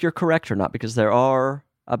if you're correct or not, because there are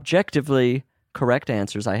objectively correct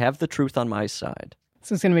answers. I have the truth on my side.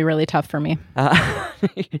 This is going to be really tough for me.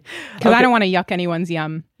 Because I don't want to yuck anyone's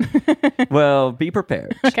yum. Well, be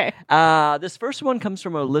prepared. Okay. This first one comes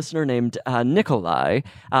from a listener named Nikolai.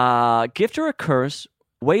 Gift or a curse,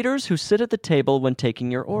 waiters who sit at the table when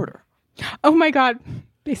taking your order. Oh my God.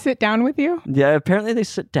 They sit down with you? Yeah, apparently they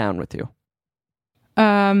sit down with you.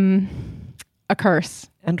 A curse.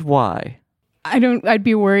 And why? I'd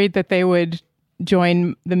be worried that they would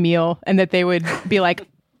join the meal and that they would be like,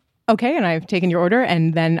 okay, and I've taken your order,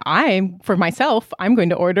 and then I'm going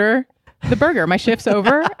to order the burger. My shift's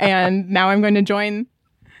over, and now I'm going to join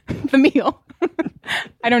the meal.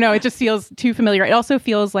 I don't know. It just feels too familiar. It also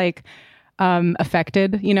feels like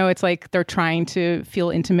affected. You know, it's like they're trying to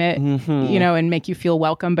feel intimate, you know, and make you feel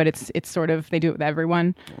welcome, but it's sort of, they do it with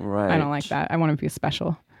everyone. Right. I don't like that. I want to be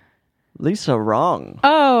special. Lisa, wrong.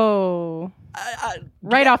 Oh.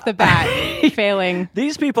 Right off the bat, failing.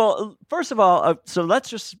 These people, first of all, so let's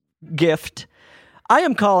just gift. I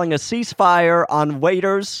am calling a ceasefire on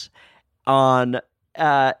waiters, on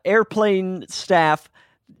airplane staff.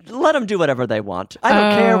 Let them do whatever they want. I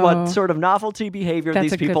don't care what sort of novelty behavior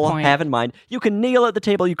these people have in mind. You can kneel at the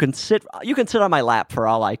table. You can sit on my lap for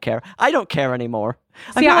all I care. I don't care anymore.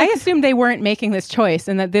 See, I assumed they weren't making this choice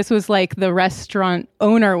and that this was like the restaurant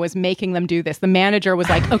owner was making them do this. The manager was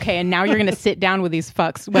like, okay, and now you're going to sit down with these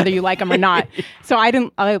fucks, whether you like them or not. So I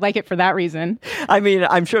like it for that reason. I mean,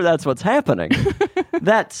 I'm sure that's what's happening.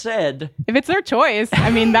 That said... If it's their choice, I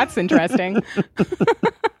mean, that's interesting.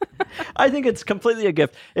 I think it's completely a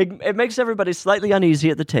gift. It makes everybody slightly uneasy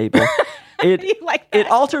at the table. It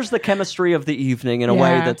alters the chemistry of the evening in a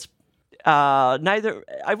way that's neither,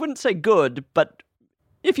 I wouldn't say good, but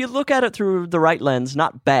if you look at it through the right lens,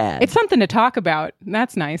 not bad. It's something to talk about.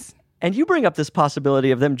 That's nice. And you bring up this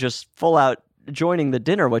possibility of them just full out joining the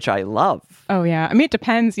dinner, which I love. Oh, yeah. I mean, it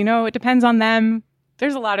depends. It depends on them.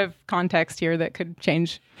 There's a lot of context here that could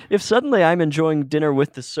change. If suddenly I'm enjoying dinner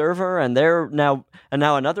with the server and now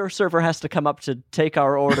another server has to come up to take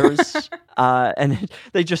our orders and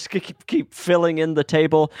they just keep filling in the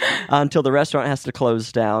table until the restaurant has to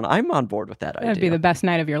close down, I'm on board with that idea. That'd be the best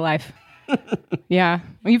night of your life. Yeah.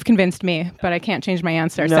 Well, you've convinced me, but I can't change my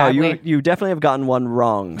answer, sadly. You definitely have gotten one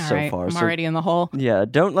wrong so far. I'm already in the hole. Yeah,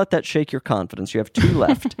 don't let that shake your confidence. You have 2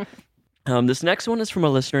 left. This next one is from a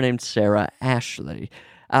listener named Sarah Ashley.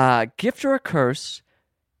 Gift or a curse,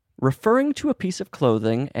 referring to a piece of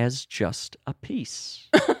clothing as just a piece.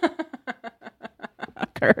 A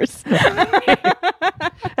curse.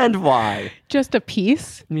 And why? Just a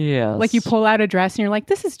piece? Yes. Like you pull out a dress and you're like,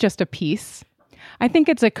 this is just a piece. I think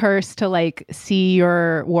it's a curse to see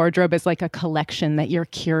your wardrobe as a collection that you're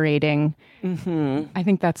curating. Mm-hmm. I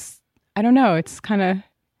think I don't know. It's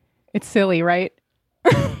silly, right?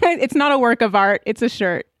 It's not a work of art. It's a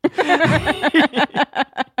shirt.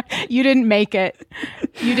 You didn't make it.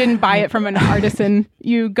 You didn't buy it from an artisan.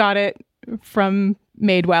 You got it from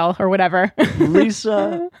Madewell or whatever.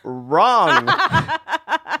 Lisa, wrong.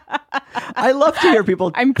 I love to hear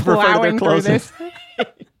people I'm plowing through this.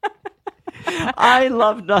 I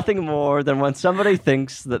love nothing more than when somebody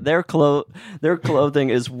thinks that their clothing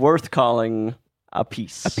is worth calling a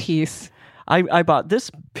piece. A piece. I bought this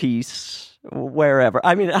piece wherever.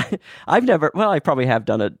 I mean, I've never... Well, I probably have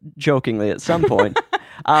done it jokingly at some point.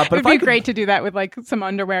 But it would be great to do that with some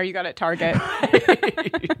underwear you got at Target.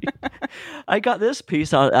 I got this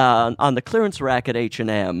piece on the clearance rack at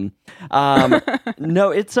H&M. No,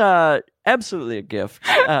 it's absolutely a gift.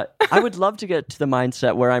 I would love to get to the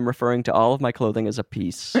mindset where I'm referring to all of my clothing as a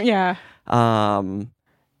piece. Yeah. I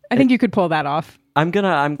think you could pull that off. I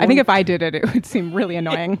think if I did it, it would seem really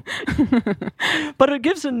annoying. But it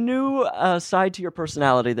gives a new side to your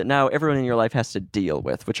personality that now everyone in your life has to deal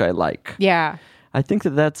with, which I like. Yeah. I think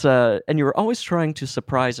that's and you're always trying to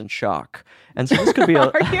surprise and shock. And so this could be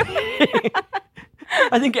Are you?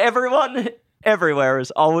 I think everyone everywhere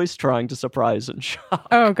is always trying to surprise and shock.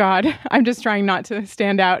 Oh, God. I'm just trying not to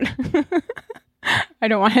stand out. I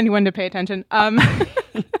don't want anyone to pay attention.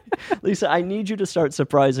 Lisa, I need you to start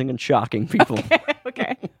surprising and shocking people.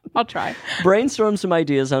 Okay. I'll try. Brainstorm some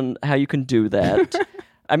ideas on how you can do that.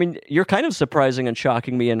 I mean, you're kind of surprising and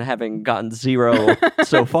shocking me in having gotten 0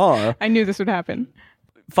 so far. I knew this would happen.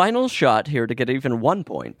 Final shot here to get even 1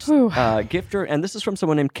 point. Gifter, and this is from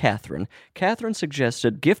someone named Catherine. Catherine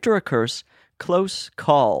suggested gift or a curse, close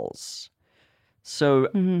calls. So,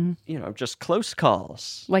 just close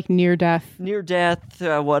calls. Like near death. Near death,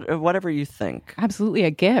 whatever you think. Absolutely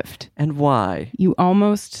a gift. And why?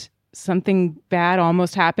 Something bad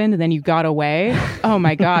almost happened and then you got away. Oh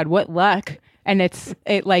my God, what luck. And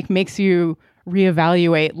it makes you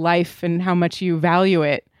reevaluate life and how much you value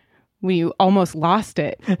it when you almost lost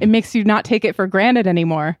it. It makes you not take it for granted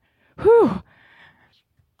anymore. Whew.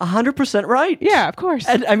 100% right. Yeah, of course.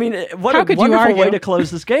 And I mean, what a wonderful way to close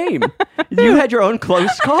this game. You had your own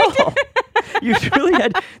close call. You truly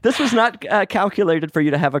had. This was not calculated for you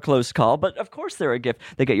to have a close call, but of course they're a gift.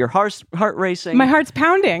 They get your heart racing. My heart's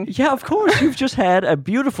pounding. Yeah, of course. You've just had a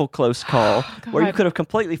beautiful close call where you could have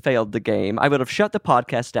completely failed the game. I would have shut the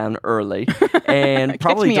podcast down early and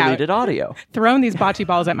probably deleted audio. Thrown these bocce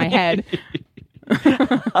balls at my head.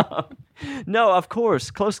 No, of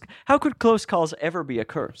course. How could close calls ever be a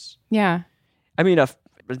curse? Yeah. I mean,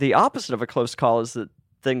 the opposite of a close call is that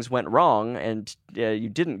things went wrong and you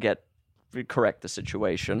didn't correct the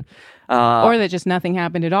situation. Or that just nothing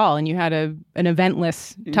happened at all and you had an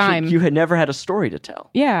eventless time. You had never had a story to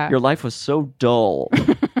tell. Yeah. Your life was so dull.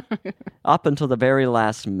 up until the very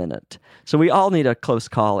last minute. So we all need a close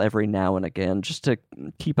call every now and again just to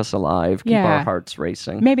keep us alive, keep our hearts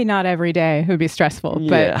racing. Maybe not every day. It would be stressful,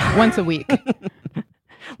 but once a week.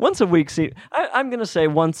 Once a week, see, I'm going to say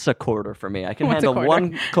once a quarter for me. I can handle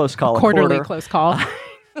one close call a quarter. Quarterly close call.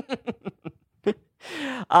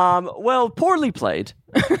 Well, poorly played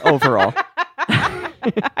overall.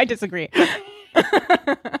 I disagree.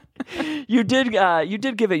 You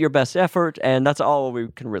did give it your best effort, and that's all we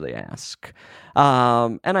can really ask.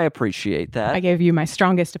 And I appreciate that. I gave you my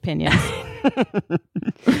strongest opinions.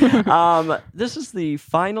 This is the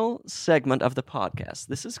final segment of the podcast.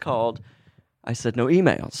 This is called I Said No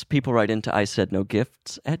Emails. People write into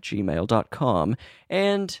iSaidNoGifts@gmail.com,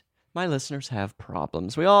 and my listeners have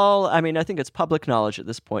problems. I think it's public knowledge at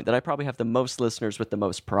this point that I probably have the most listeners with the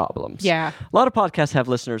most problems. Yeah. A lot of podcasts have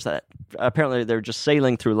listeners that apparently they're just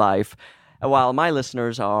sailing through life, while my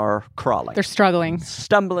listeners are crawling. They're struggling.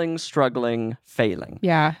 Stumbling, struggling, failing.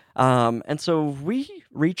 Yeah. And so we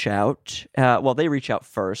reach out. They reach out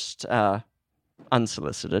first,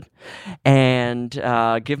 unsolicited, and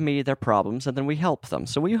give me their problems, and then we help them.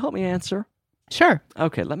 So will you help me answer? Sure.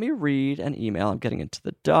 Okay, let me read an email. I'm getting into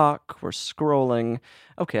the doc. We're scrolling.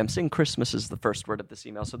 Okay, I'm seeing Christmas is the first word of this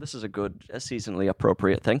email, so this is a seasonally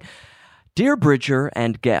appropriate thing. Dear Bridger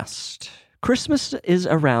and guest, Christmas is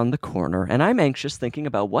around the corner, and I'm anxious thinking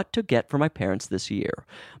about what to get for my parents this year.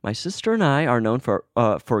 My sister and I are known for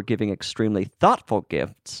giving extremely thoughtful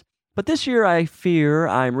gifts, but this year I fear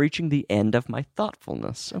I'm reaching the end of my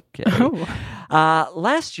thoughtfulness. Okay. Oh.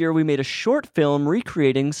 Last year we made a short film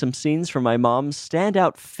recreating some scenes from my mom's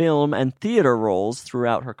standout film and theater roles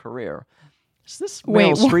throughout her career. Is this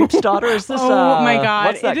Meryl Streep's daughter? Is this? Oh my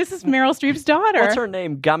God! This is Meryl Streep's daughter. What's her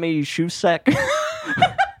name? Gummy Shusek.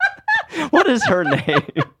 What is her name?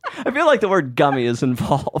 I feel like the word gummy is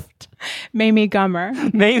involved. Mamie Gummer.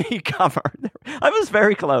 Mamie Gummer. I was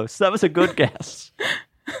very close. That was a good guess.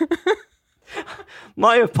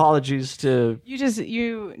 My apologies to...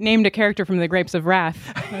 You named a character from The Grapes of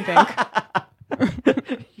Wrath, I think.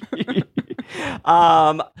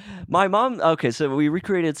 My mom... Okay, so we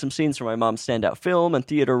recreated some scenes from my mom's standout film and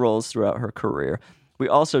theater roles throughout her career. We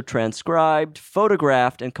also transcribed,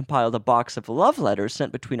 photographed, and compiled a box of love letters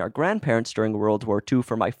sent between our grandparents during World War II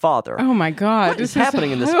for my father. Oh my God. What is happening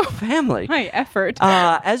in this family? High effort.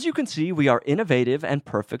 As you can see, we are innovative and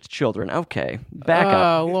perfect children. Okay, back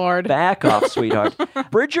up. Oh, Lord. Back off, sweetheart.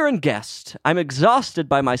 Bridger and guest, I'm exhausted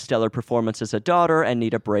by my stellar performance as a daughter and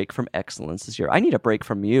need a break from excellence this year. I need a break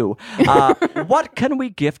from you. What can we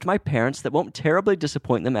gift my parents that won't terribly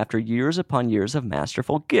disappoint them after years upon years of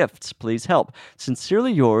masterful gifts? Please help. Sincerely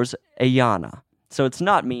yours, Ayana. So it's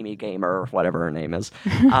not Mimi Gamer or whatever her name is.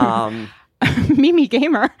 Mimi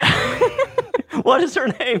Gamer. What is her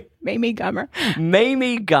name? Mamie Gummer.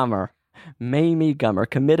 Mamie Gummer. Mamie Gummer.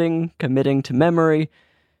 Committing to memory.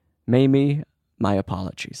 Mamie, my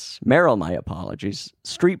apologies. Meryl, my apologies.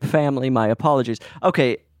 Streep family, my apologies.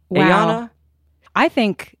 Okay, wow. Ayana. I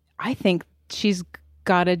think she's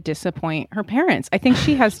got to disappoint her parents. I think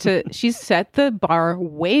she's set the bar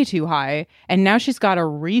way too high, and now she's got to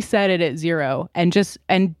reset it at zero and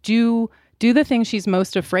do the thing she's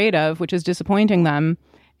most afraid of, which is disappointing them,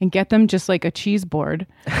 and get them just like a cheese board.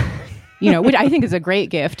 Which I think is a great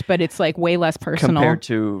gift, but it's like way less personal compared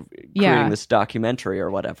to creating this documentary or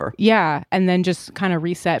whatever. Yeah, and then just kind of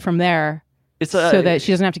reset from there. So that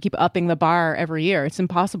she doesn't have to keep upping the bar every year. It's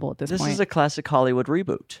impossible at this point. This is a classic Hollywood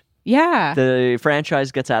reboot. Yeah. The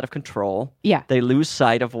franchise gets out of control. Yeah. They lose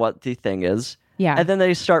sight of what the thing is. Yeah. And then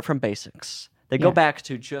they start from basics. They go back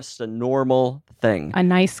to just a normal thing. A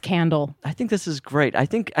nice candle. I think this is great. I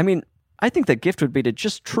think the gift would be to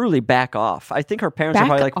just truly back off. I think her parents are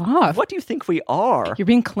probably like, off. What do you think we are? You're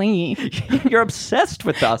being clingy. You're obsessed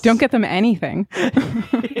with us. Don't get them anything.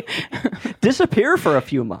 Disappear for a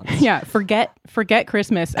few months. Yeah, forget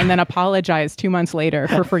Christmas and then apologize 2 months later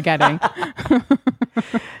for forgetting.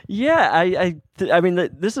 Yeah, I mean,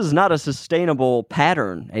 this is not a sustainable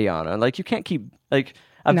pattern, Ayana. Like, you can't keep, like,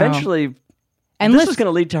 eventually... No. This is going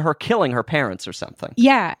to lead to her killing her parents or something.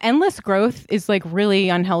 Yeah, endless growth is like really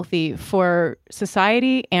unhealthy for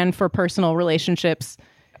society and for personal relationships.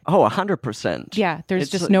 Oh, 100%. Yeah, there's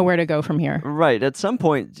just nowhere to go from here. Right. At some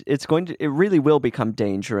point, it really will become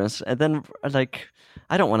dangerous. And then, like,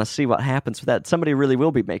 I don't want to see what happens with that. Somebody really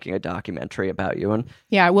will be making a documentary about you. And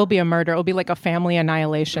yeah, it will be a murder. It will be like a family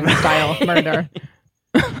annihilation style murder.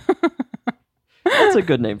 That's a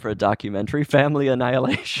good name for a documentary, Family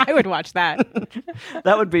Annihilation. I would watch that.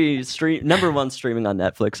 That would be number one streaming on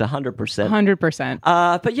Netflix, 100%.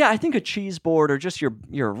 100%. But yeah, I think a cheese board or just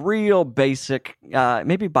your real basic,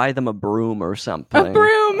 maybe buy them a broom or something. A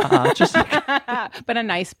broom! But a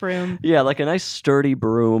nice broom. Yeah, like a nice sturdy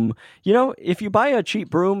broom. You know, if you buy a cheap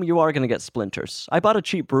broom, you are going to get splinters. I bought a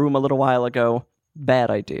cheap broom a little while ago. Bad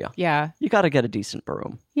idea. Yeah. You got to get a decent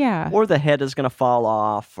broom. Yeah. Or the head is going to fall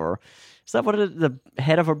off, or is that what it is? The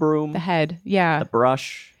head of a broom? The head, yeah. The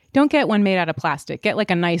brush. Don't get one made out of plastic. Get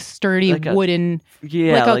like a nice sturdy wooden,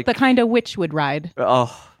 like the kind a witch would ride.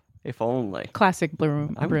 Oh, if only. Classic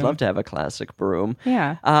broom. I would love to have a classic broom.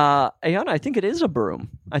 Yeah. Ayana, I think it is a broom.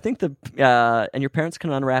 I think and your parents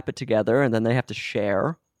can unwrap it together, and then they have to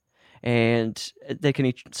share, and they can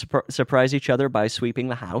each surprise each other by sweeping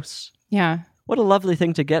the house. Yeah. What a lovely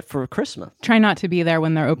thing to get for Christmas. Try not to be there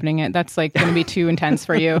when they're opening it. That's like going to be too intense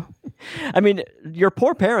for you. I mean, your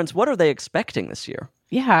poor parents, what are they expecting this year?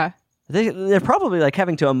 Yeah. They're probably like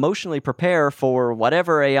having to emotionally prepare for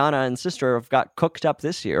whatever Ayana and sister have got cooked up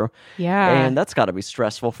this year. Yeah. And that's got to be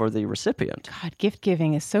stressful for the recipient. God, gift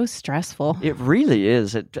giving is so stressful. It really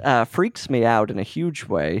is. It freaks me out in a huge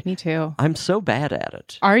way. Me too. I'm so bad at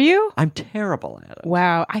it. Are you? I'm terrible at it.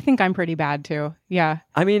 Wow. I think I'm pretty bad too. Yeah.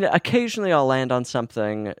 I mean, occasionally I'll land on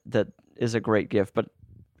something that is a great gift, but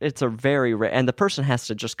it's a very rare, and the person has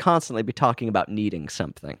to just constantly be talking about needing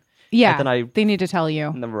something. Yeah, they need to tell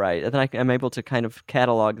you. Right. And then I'm able to kind of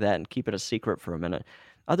catalog that and keep it a secret for a minute.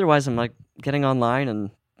 Otherwise, I'm like getting online and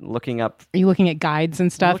looking up. Are you looking at guides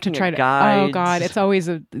and stuff to try to? Guides. Oh God, it's always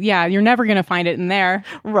you're never gonna find it in there.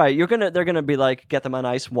 Right. They're gonna be like, get them a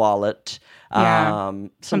nice wallet. Yeah.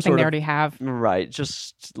 Something they already have. Right.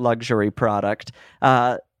 Just luxury product.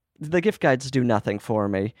 The gift guides do nothing for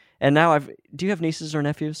me. And now do you have nieces or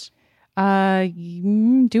nephews? Do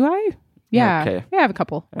I? Yeah. Okay. Yeah, I have a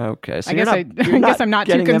couple. Okay. So I guess I'm not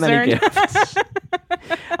too concerned.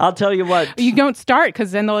 I'll tell you what. You don't start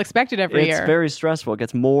because then they'll expect it every year. It's very stressful. It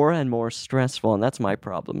gets more and more stressful, and that's my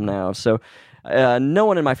problem now. So no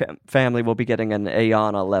one in my family will be getting an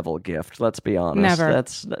Ayana level gift. Let's be honest. Never.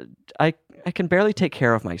 I can barely take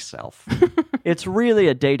care of myself. It's really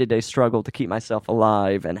a day-to-day struggle to keep myself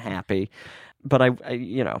alive and happy. But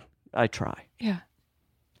I try. Yeah.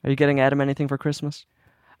 Are you getting Adam anything for Christmas?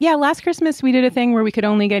 Yeah, last Christmas we did a thing where we could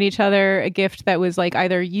only get each other a gift that was like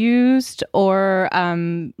either used or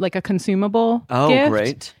like a consumable gift. Oh,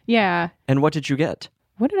 great. Yeah. And what did you get?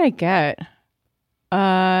 What did I get?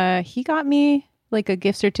 He got me like a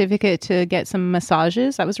gift certificate to get some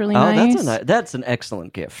massages. That was really nice. That's an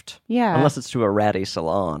excellent gift. Yeah. Unless it's to a ratty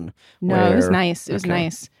salon. No, it was nice. It was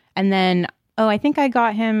nice. And then, I think I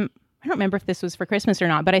got him, I don't remember if this was for Christmas or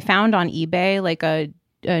not, but I found on eBay like a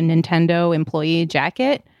Nintendo employee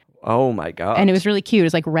jacket. Oh my God. And it was really cute. It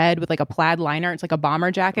was like red with like a plaid liner. It's like a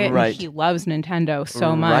bomber jacket. Right. And he loves Nintendo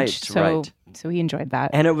so much. So he enjoyed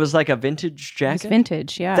that. And it was like a vintage jacket? It was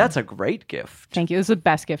vintage, yeah. That's a great gift. Thank you. It was the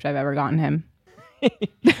best gift I've ever gotten him.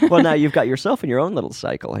 Well, now you've got yourself in your own little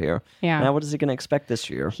cycle here. Yeah. Now what is he going to expect this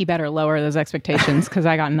year? He better lower those expectations because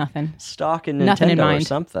I got nothing. Stock in Nintendo or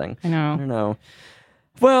something. I know. I don't know.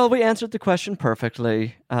 Well, we answered the question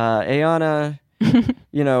perfectly. Ayana...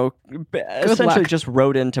 essentially just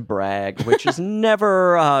wrote in to brag, which is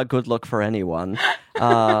never a good look for anyone.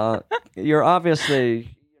 You're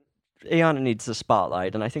obviously... Ayana needs the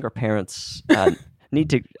spotlight, and I think her parents need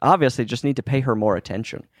to pay her more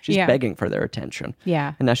attention. She's begging for their attention.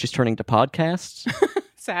 Yeah. And now she's turning to podcasts.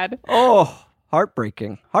 Sad. Oh,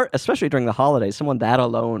 heartbreaking. Especially during the holidays, someone that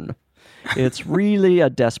alone. It's really a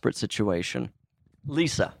desperate situation.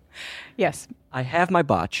 Lisa. Yes. I have my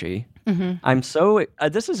bocce. Mm-hmm. I'm so...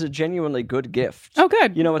 this is a genuinely good gift. Oh,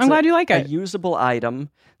 good. I'm glad you like it. A usable item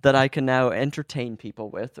that I can now entertain people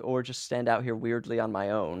with or just stand out here weirdly on my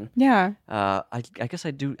own. Yeah. I guess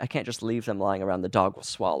I can't just leave them lying around. The dog will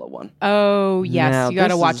swallow one. Oh, yes. Now, you got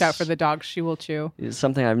to watch out for the dog. She will chew. Is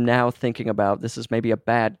something I'm now thinking about. This is maybe a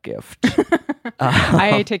bad gift.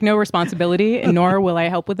 I take no responsibility, nor will I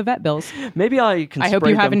help with the vet bills. Maybe I can. I hope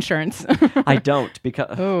you have insurance. I don't,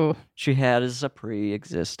 because she has a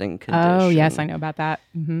pre-existing condition. Oh, yes, I know about that.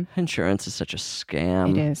 Mm-hmm. Insurance is such a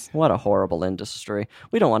scam. It is. What a horrible industry.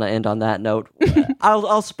 We don't want to end on that note.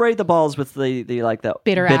 I'll spray the balls with the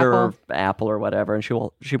bitter apple or whatever, and she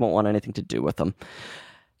won't want anything to do with them.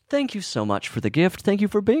 Thank you so much for the gift. Thank you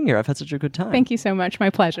for being here. I've had such a good time. Thank you so much. My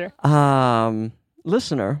pleasure.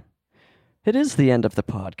 Listener, it is the end of the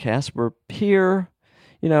podcast. We're here.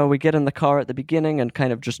 We get in the car at the beginning and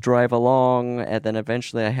kind of just drive along, and then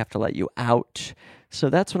eventually I have to let you out. So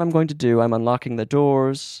that's what I'm going to do. I'm unlocking the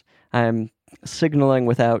doors. I'm signaling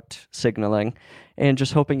without signaling, and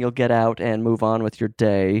just hoping you'll get out and move on with your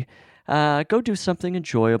day. Go do something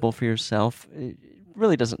enjoyable for yourself. It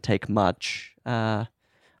really doesn't take much.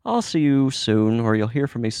 I'll see you soon, or you'll hear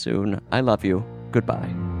from me soon. I love you.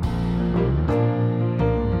 Goodbye.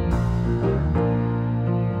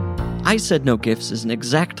 I Said No Gifts is an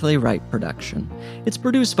Exactly Right production. It's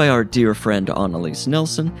produced by our dear friend Annalise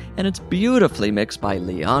Nilsson, and it's beautifully mixed by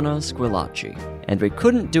Liana Squilacci. And we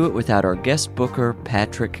couldn't do it without our guest booker,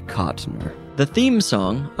 Patrick Kottner. The theme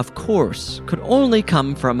song, of course, could only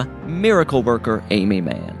come from miracle worker Amy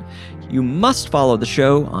Mann. You must follow the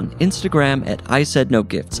show on Instagram at I Said No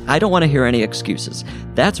Gifts. I don't want to hear any excuses.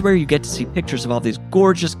 That's where you get to see pictures of all these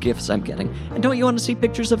gorgeous gifts I'm getting. And don't you want to see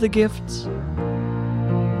pictures of the gifts?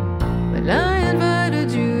 When I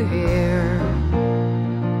invited you here,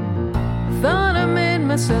 thought I made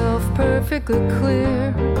myself perfectly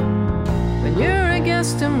clear. When you're a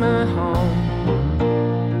guest in my home,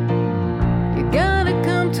 you gotta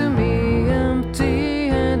come to me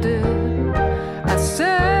empty-handed. I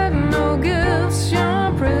said no gifts,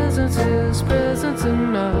 your presence is presence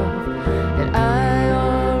enough. And I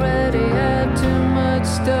already had too much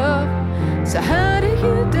stuff, so how do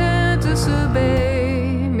you dare disobey?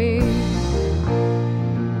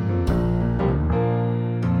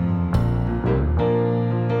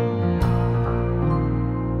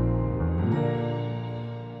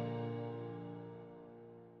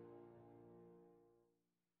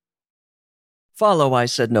 Follow I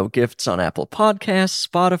Said No Gifts on Apple Podcasts,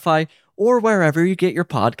 Spotify, or wherever you get your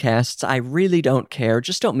podcasts. I really don't care.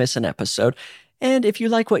 Just don't miss an episode. And if you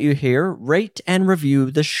like what you hear, rate and review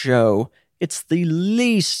the show. It's the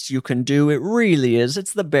least you can do. It really is.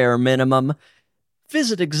 It's the bare minimum.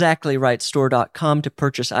 Visit exactlyrightstore.com to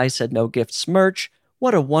purchase I Said No Gifts merch.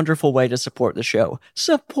 What a wonderful way to support the show.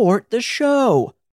 Support the show!